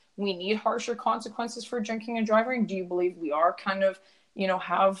that we need harsher consequences for drinking and driving? Do you believe we are kind of,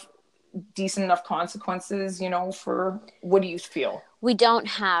 have decent enough consequences, for, what do you feel? We don't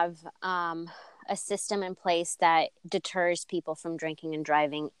have a system in place that deters people from drinking and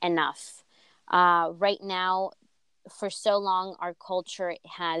driving enough. Right now, for so long, our culture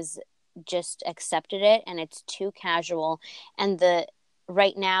has just accepted it, and it's too casual. And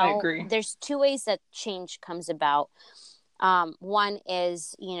right now, there's two ways that change comes about. One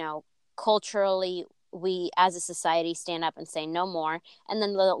is, culturally, we as a society stand up and say no more, and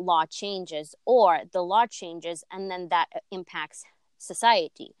then the law changes, or the law changes and then that impacts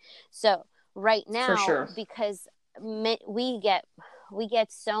society. So right now, because we get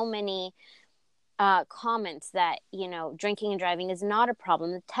so many comments that drinking and driving is not a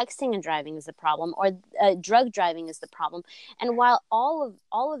problem, the texting and driving is a problem, or drug driving is the problem. And while all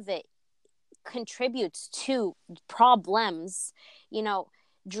of it contributes to problems,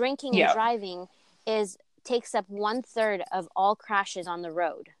 Drinking and driving takes up 1/3 of all crashes on the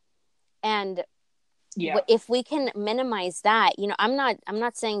road. And if we can minimize that, I'm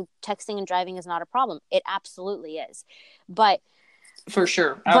not saying texting and driving is not a problem. It absolutely is. But for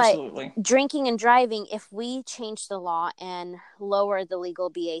sure, absolutely. But drinking and driving, if we change the law and lower the legal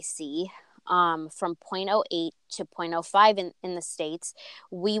BAC from 0.08 to 0.05 in the States,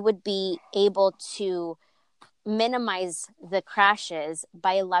 we would be able to minimize the crashes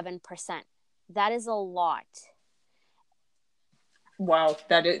by 11%. That is a lot. Wow,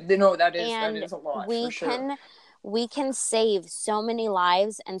 that is a lot. We can save so many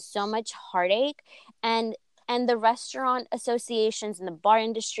lives and so much heartache, and the restaurant associations and the bar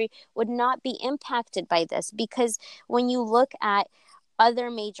industry would not be impacted by this, because when you look at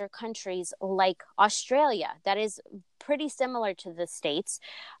other major countries like Australia, that is pretty similar to the States,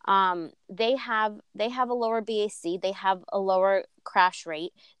 they have a lower BAC, they have a lower crash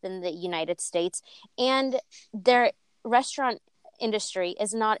rate than the United States, and their restaurant industry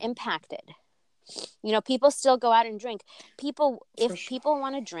is not impacted. People still go out and drink. People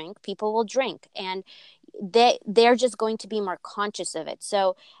want to drink, people will drink, and they're just going to be more conscious of it.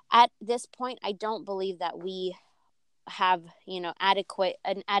 So at this point, I don't believe that we have an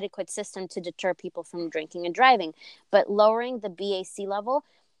adequate system to deter people from drinking and driving. But lowering the BAC level,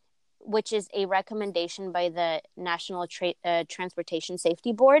 which is a recommendation by the National Transportation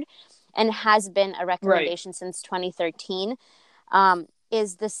Safety Board and has been a recommendation since 2013,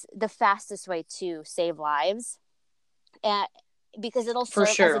 is the fastest way to save lives, because it'll serve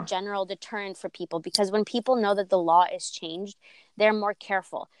as a general deterrent for people. Because when people know that the law is changed, they're more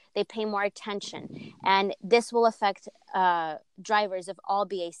careful, they pay more attention, and this will affect drivers of all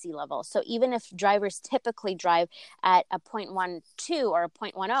BAC levels. So even if drivers typically drive at a 0.12 or a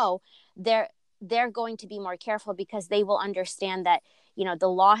 0.10, they're going to be more careful, because they will understand that the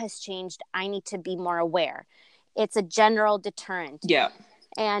law has changed, I need to be more aware. It's a general deterrent.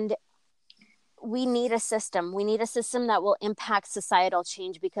 And we need a system. We need a system that will impact societal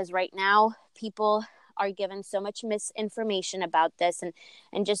change, because right now people are given so much misinformation about this,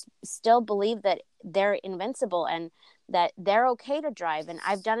 and just still believe that they're invincible and that they're okay to drive. And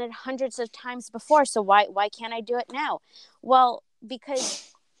I've done it hundreds of times before, so why can't I do it now? Well,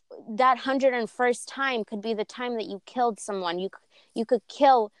 because that 101st time could be the time that you killed someone. You could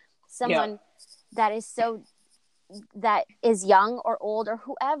kill someone that is young or old or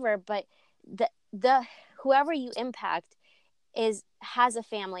whoever, but the whoever you impact has a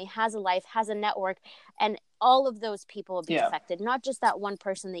family, has a life, has a network, and all of those people will be affected. Not just that one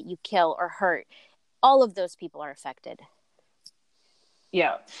person that you kill or hurt. All of those people are affected.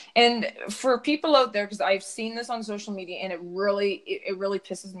 Yeah. And for people out there, because I've seen this on social media, and it really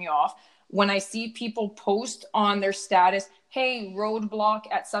pisses me off when I see people post on their status, hey, roadblock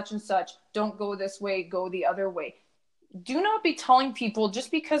at such and such, don't go this way, go the other way. Do not be telling people,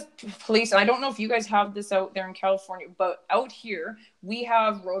 just because police, I don't know if you guys have this out there in California, but out here we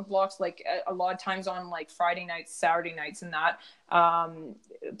have roadblocks like a lot of times on like Friday nights, Saturday nights, and that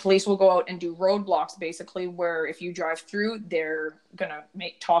police will go out and do roadblocks, basically, where if you drive through, they're gonna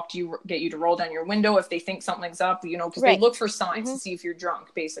talk to you, get you to roll down your window if they think something's up, because they look for signs to see if you're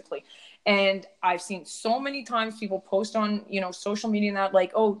drunk, basically. And I've seen so many times people post on, social media and that,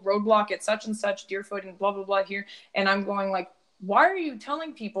 like, oh, roadblock at such and such, Deerfoot and blah, blah, blah here. And I'm going like, why are you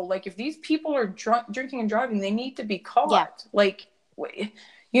telling people? Like, if these people are drinking and driving, they need to be caught. Like,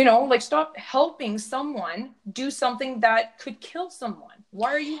 stop helping someone do something that could kill someone.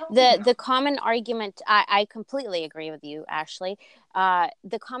 Why are you helping them? The common argument, I completely agree with you, Ashley.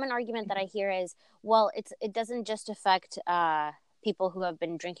 The common argument that I hear is, well, it doesn't just affect people who have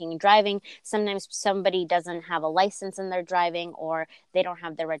been drinking and driving. Sometimes somebody doesn't have a license and they're driving, or they don't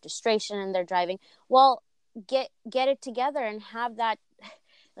have their registration and they're driving. Well, get it together and have that.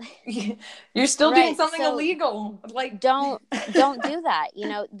 You're still doing something illegal. Like, don't do that.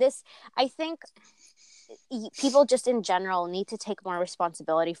 This, I think people just in general need to take more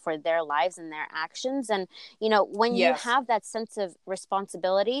responsibility for their lives and their actions. And, when you have that sense of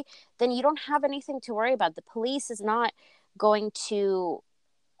responsibility, then you don't have anything to worry about. The police is not going to,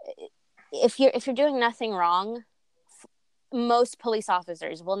 if you're doing nothing wrong, most police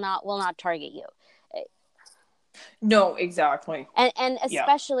officers will not target you. No, exactly. And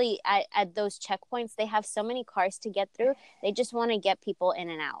especially at those checkpoints, they have so many cars to get through. They just want to get people in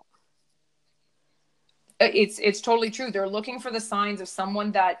and out. It's totally true. They're looking for the signs of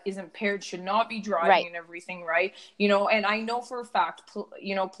someone that is impaired, should not be driving, Right. and everything, right? You know, and I know for a fact,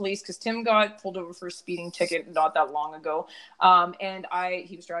 you know, police, because Tim got pulled over for a speeding ticket not that long ago, and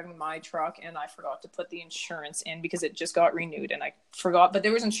he was driving my truck, and I forgot to put the insurance in because it just got renewed, and I forgot, but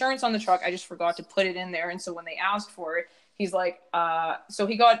there was insurance on the truck. I just forgot to put it in there, and so when they asked for it, he's like, so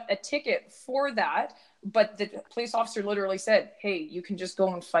he got a ticket for that. But the police officer literally said, hey, you can just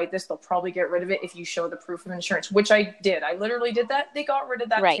go and fight this. They'll probably get rid of it if you show the proof of insurance, which I did. I literally did that. They got rid of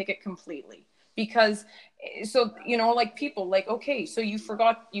that ticket completely because, so, you know, like people like, okay, so you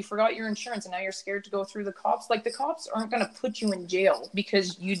forgot your insurance and now you're scared to go through the cops. Like the cops aren't going to put you in jail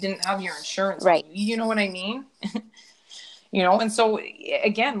because you didn't have your insurance. Right. On you. You know what I mean? You know, and so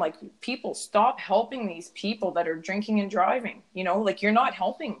again, like people, stop helping these people that are drinking and driving. You know, like you're not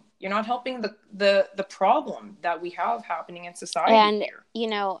helping the problem that we have happening in society. And here. You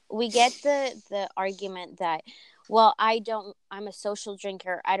know, we get the argument that, well, I'm a social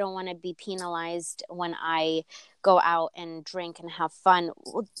drinker, I don't want to be penalized when I go out and drink and have fun.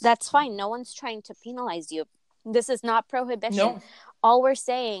 Well, that's fine. No one's trying to penalize you. This is not prohibition. No. All we're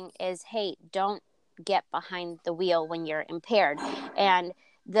saying is, hey, don't get behind the wheel when you're impaired. And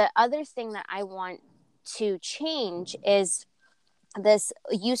the other thing that I want to change is this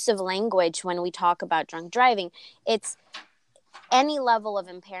use of language when we talk about drunk driving. It's any level of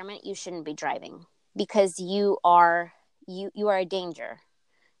impairment, you shouldn't be driving because you are a danger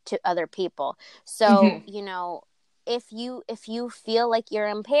to other people. So, you know, if you feel like you're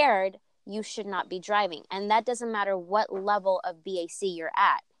impaired, you should not be driving. And that doesn't matter what level of BAC you're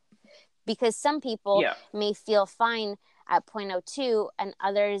at. Because some people may feel fine at 0.02 and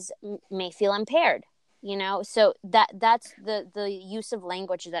others may feel impaired, you know? So that's the use of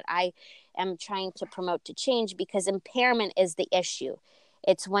language that I am trying to promote to change, because impairment is the issue.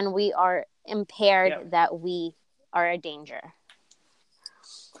 It's when we are impaired that we are a danger.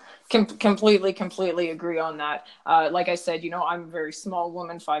 Completely agree on that. Like I said, you know, I'm a very small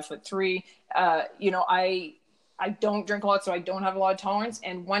woman, 5'3". You know, I don't drink a lot, so I don't have a lot of tolerance.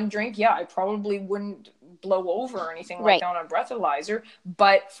 And one drink, I probably wouldn't blow over or anything like that on a breathalyzer.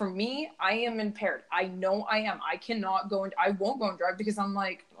 But for me, I am impaired. I know I am. I cannot go and I won't go and drive because I'm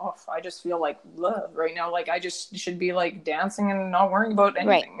like, oh, I just feel like love right now. Like I just should be like dancing and not worrying about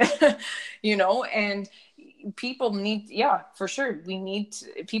anything, you know. And people need, for sure,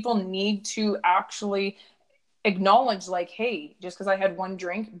 people need to actually acknowledge, like, hey, just because I had one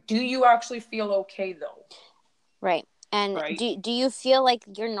drink, do you actually feel okay though? Right. And do you feel like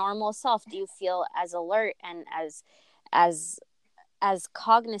your normal self? Do you feel as alert and as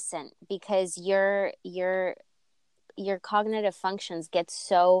cognizant? Because your cognitive functions get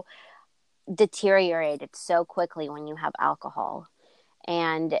so deteriorated so quickly when you have alcohol.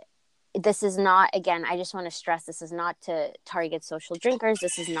 And this is not, again, I just want to stress, this is not to target social drinkers.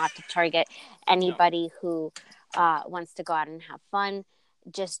 This is not to target anybody who wants to go out and have fun.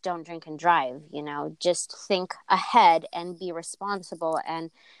 Just don't drink and drive, you know, just think ahead and be responsible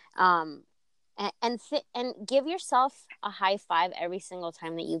and give yourself a high five every single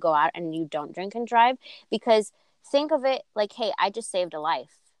time that you go out and you don't drink and drive, because think of it like, hey, I just saved a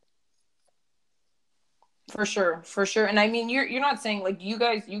life. For sure. And I mean, you're not saying like you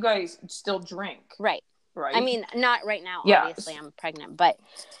guys still drink. Right. I mean, not right now, obviously I'm pregnant, but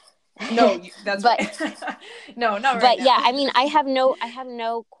no, that's right. No, not right now. But I mean, I have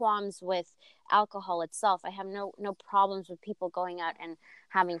no qualms with alcohol itself. I have no problems with people going out and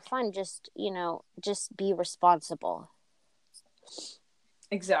having fun. Just, you know, just be responsible.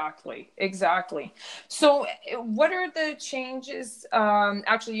 Exactly. So what are the changes?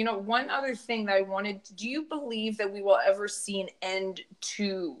 Actually, you know, one other thing that I wanted, do you believe that we will ever see an end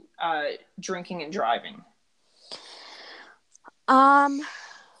to drinking and driving?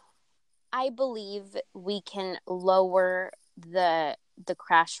 I believe we can lower the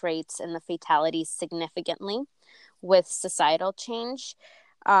crash rates and the fatalities significantly with societal change.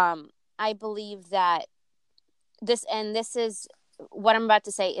 I believe that this is what I'm about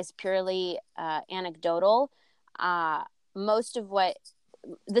to say is purely anecdotal. Most of what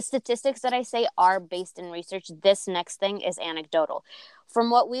the statistics that I say are based in research. This next thing is anecdotal. From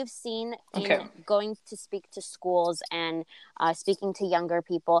what we've seen in going to speak to schools and speaking to younger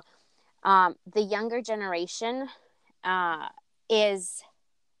people, the younger generation is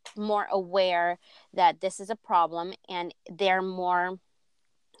more aware that this is a problem, and they're more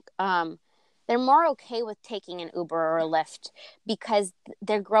okay with taking an Uber or a Lyft because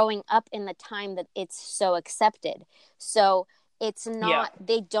they're growing up in the time that it's so accepted. So it's not,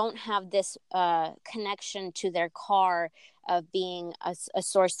 they don't have this connection to their car being a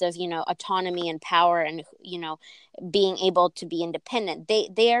source of, autonomy and power, and, being able to be independent.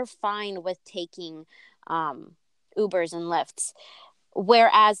 They are fine with taking Ubers and Lyfts.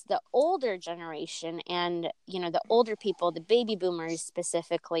 Whereas the older generation and, the older people, the baby boomers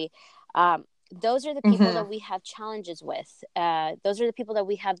specifically, those are the people that we have challenges with. Those are the people that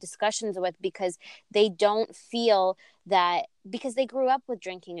we have discussions with, because they don't feel that, because they grew up with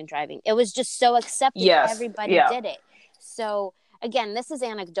drinking and driving. It was just so accepted. Yes. Everybody did it. So again, this is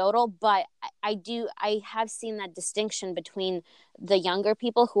anecdotal, but I have seen that distinction between the younger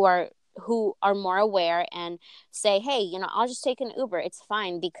people who are more aware and say, hey, I'll just take an Uber. It's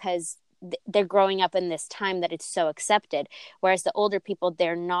fine, because they're growing up in this time that it's so accepted. Whereas the older people,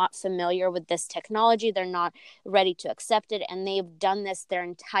 they're not familiar with this technology. They're not ready to accept it. And they've done this their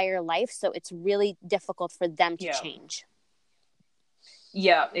entire life. So it's really difficult for them to change.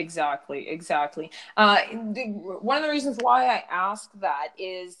 Yeah, exactly. One of the reasons why I asked that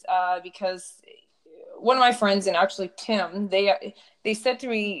is because one of my friends, and actually Tim, they said to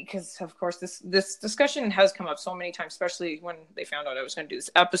me, because of course this discussion has come up so many times, especially when they found out I was going to do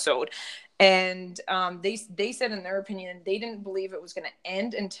this episode, and they said in their opinion they didn't believe it was going to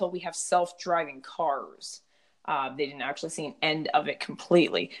end until we have self-driving cars. They didn't actually see an end of it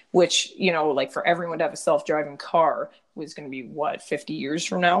completely, which, like for everyone to have a self-driving car was going to be 50 years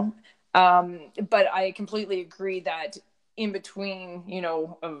from now. But I completely agree that in between,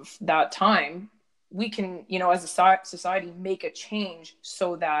 of that time, we can, as a society, make a change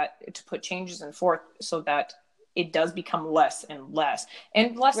to put changes in forth so that it does become less and less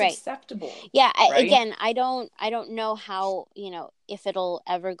acceptable. Yeah. Again, I don't know how, if it'll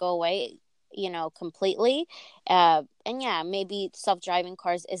ever go away, completely. And yeah, maybe self-driving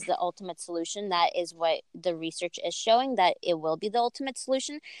cars is the ultimate solution. That is what the research is showing, that it will be the ultimate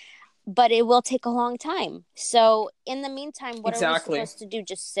solution, but it will take a long time. So in the meantime, what are we supposed to do?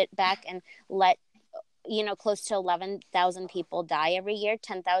 Just sit back and let, close to 11,000 people die every year,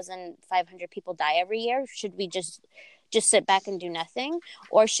 10,500 people die every year? Should we just sit back and do nothing?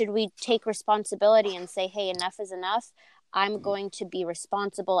 Or should we take responsibility and say, hey, enough is enough. I'm going to be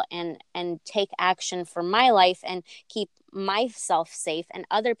responsible and take action for my life and keep myself safe and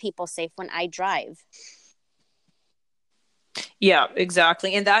other people safe when I drive. Yeah,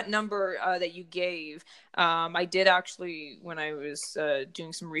 exactly. And that number that you gave, I did actually, when I was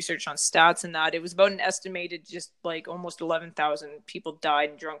doing some research on stats and that, it was about an estimated just like almost 11,000 people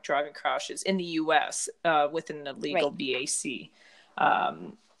died in drunk driving crashes in the U.S. With an illegal BAC.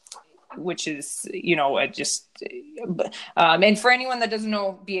 Which is, and for anyone that doesn't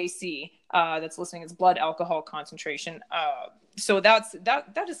know BAC, that's listening, it's blood alcohol concentration. So that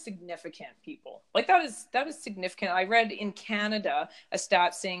is significant, people. Like that is significant. I read in Canada a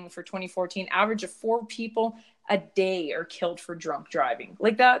stat saying for 2014, average of 4 people a day are killed for drunk driving.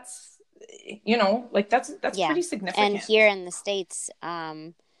 Like that's pretty significant. And here in the States,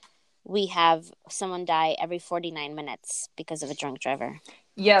 we have someone die every 49 minutes because of a drunk driver.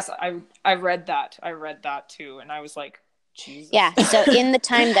 Yes, I read that. I read that too, and I was like, Jesus. Yeah. So in the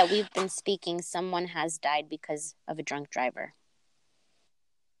time that we've been speaking, someone has died because of a drunk driver.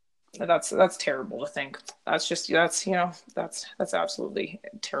 That's terrible to think. That's absolutely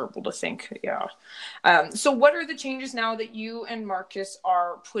terrible to think. Yeah. So what are the changes now that you and Marcus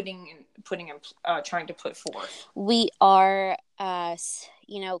are putting in trying to put forth? We are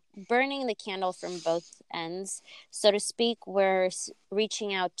burning the candle from both ends, so to speak. We're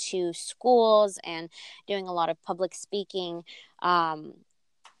reaching out to schools and doing a lot of public speaking,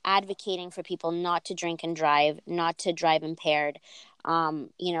 advocating for people not to drink and drive, not to drive impaired.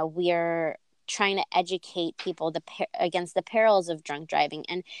 We're trying to educate people against the perils of drunk driving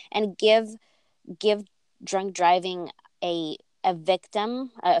and give drunk driving a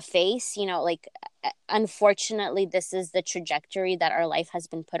victim, a face. Unfortunately, this is the trajectory that our life has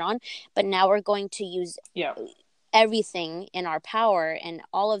been put on, but now we're going to use everything in our power and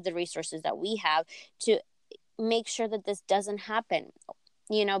all of the resources that we have to make sure that this doesn't happen,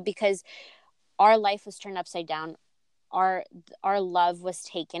 because our life was turned upside down. Our love was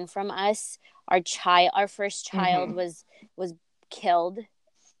taken from us. Our first child was killed,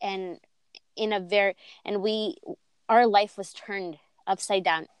 and our life was turned upside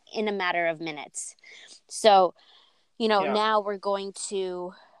down in a matter of minutes. So, now we're going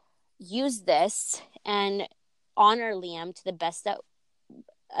to use this and honor Liam to the best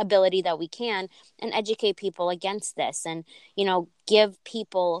ability that we can and educate people against this and, give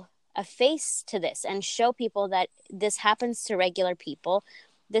people a face to this and show people that this happens to regular people.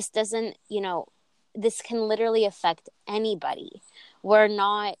 This doesn't, this can literally affect anybody. We're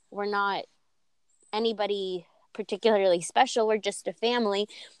not anybody particularly special. We're just a family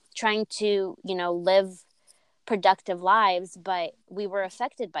trying to, live productive lives, but we were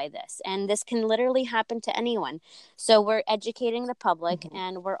affected by this, and this can literally happen to anyone. So we're educating the public,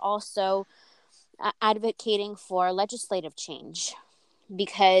 and we're also advocating for legislative change,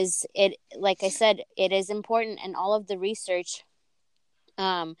 because it, like I said, it is important, and all of the research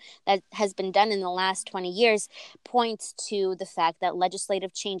that has been done in the last 20 years points to the fact that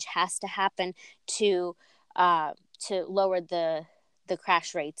legislative change has to happen to lower the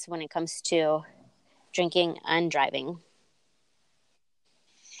crash rates when it comes to drinking and driving.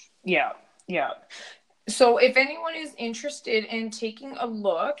 Yeah. So if anyone is interested in taking a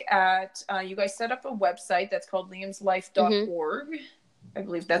look at, you guys set up a website that's called liamslife.org. I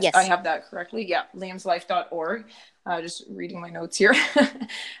believe that's, yes. I have that correctly. Yeah, liamslife.org. Just reading my notes here.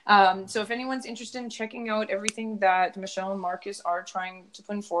 So if anyone's interested in checking out everything that Michelle and Marcus are trying to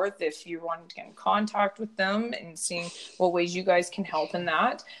put forth, if you want to get in contact with them and seeing what ways you guys can help in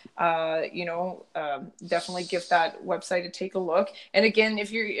that, definitely give that website a take a look. And again,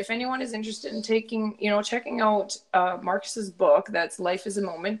 if anyone is interested in checking out Marcus's book, that's Life is a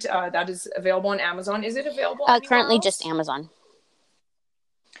Moment, that is available on Amazon. Is it available currently else? Just Amazon.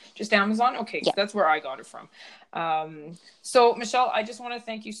 Just Amazon? Okay, yeah. So that's where I got it from. So Michelle, I just want to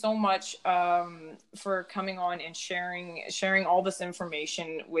thank you so much for coming on and sharing all this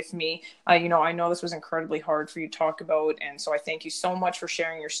information with me. I know this was incredibly hard for you to talk about, and so I thank you so much for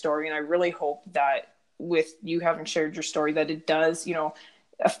sharing your story. And I really hope that with you having shared your story, that it does,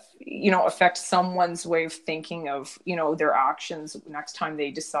 affect someone's way of thinking of, their actions next time they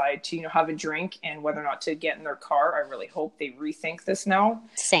decide to, have a drink, and whether or not to get in their car. I really hope they rethink this now.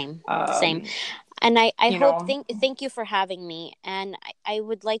 Same. And I hope, thank you for having me. And I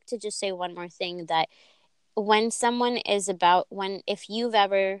would like to just say one more thing, that when someone is if you've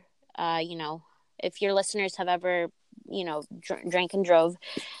ever, if your listeners have ever, drank and drove,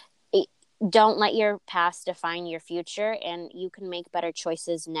 don't let your past define your future, and you can make better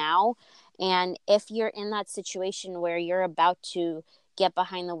choices now. And if you're in that situation where you're about to get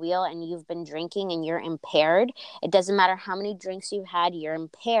behind the wheel and you've been drinking and you're impaired, it doesn't matter how many drinks you've had, you're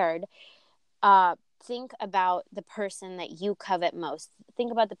impaired. Think about the person that you covet most.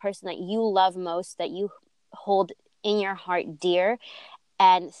 Think about the person that you love most, that you hold in your heart dear,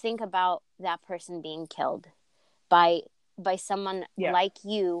 and think about that person being killed by someone like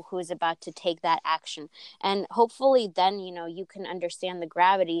you who is about to take that action. And hopefully then, you can understand the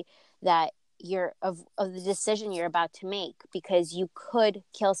gravity that of the decision you're about to make, because you could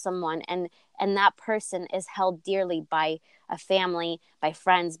kill someone, and that person is held dearly by a family, by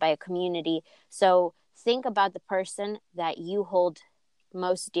friends, by a community. So think about the person that you hold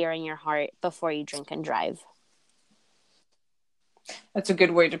most dear in your heart before you drink and drive. That's a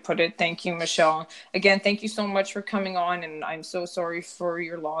good way to put it. Thank you, Michelle. Again, thank you so much for coming on, and I'm so sorry for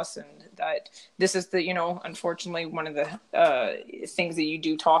your loss, and that this is unfortunately one of the things that you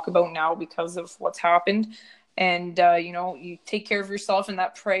do talk about now because of what's happened. And, you take care of yourself in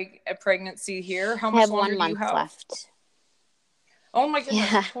that pregnancy here. How much longer do you have? 1 month left. Oh my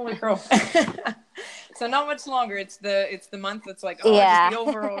goodness. Yeah. Holy crow. So not much longer. It's the month that's like, just be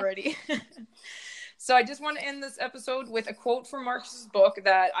over already. So I just want to end this episode with a quote from Marcus's book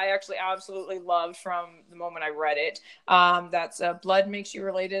that I actually absolutely loved from the moment I read it. That's blood makes you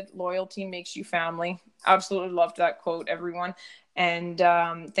related, loyalty makes you family. Absolutely loved that quote, everyone. And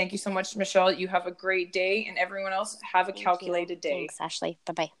thank you so much, Michelle. You have a great day, and everyone else have a calculated day. Thanks, Ashley.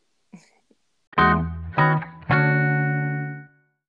 Bye-bye.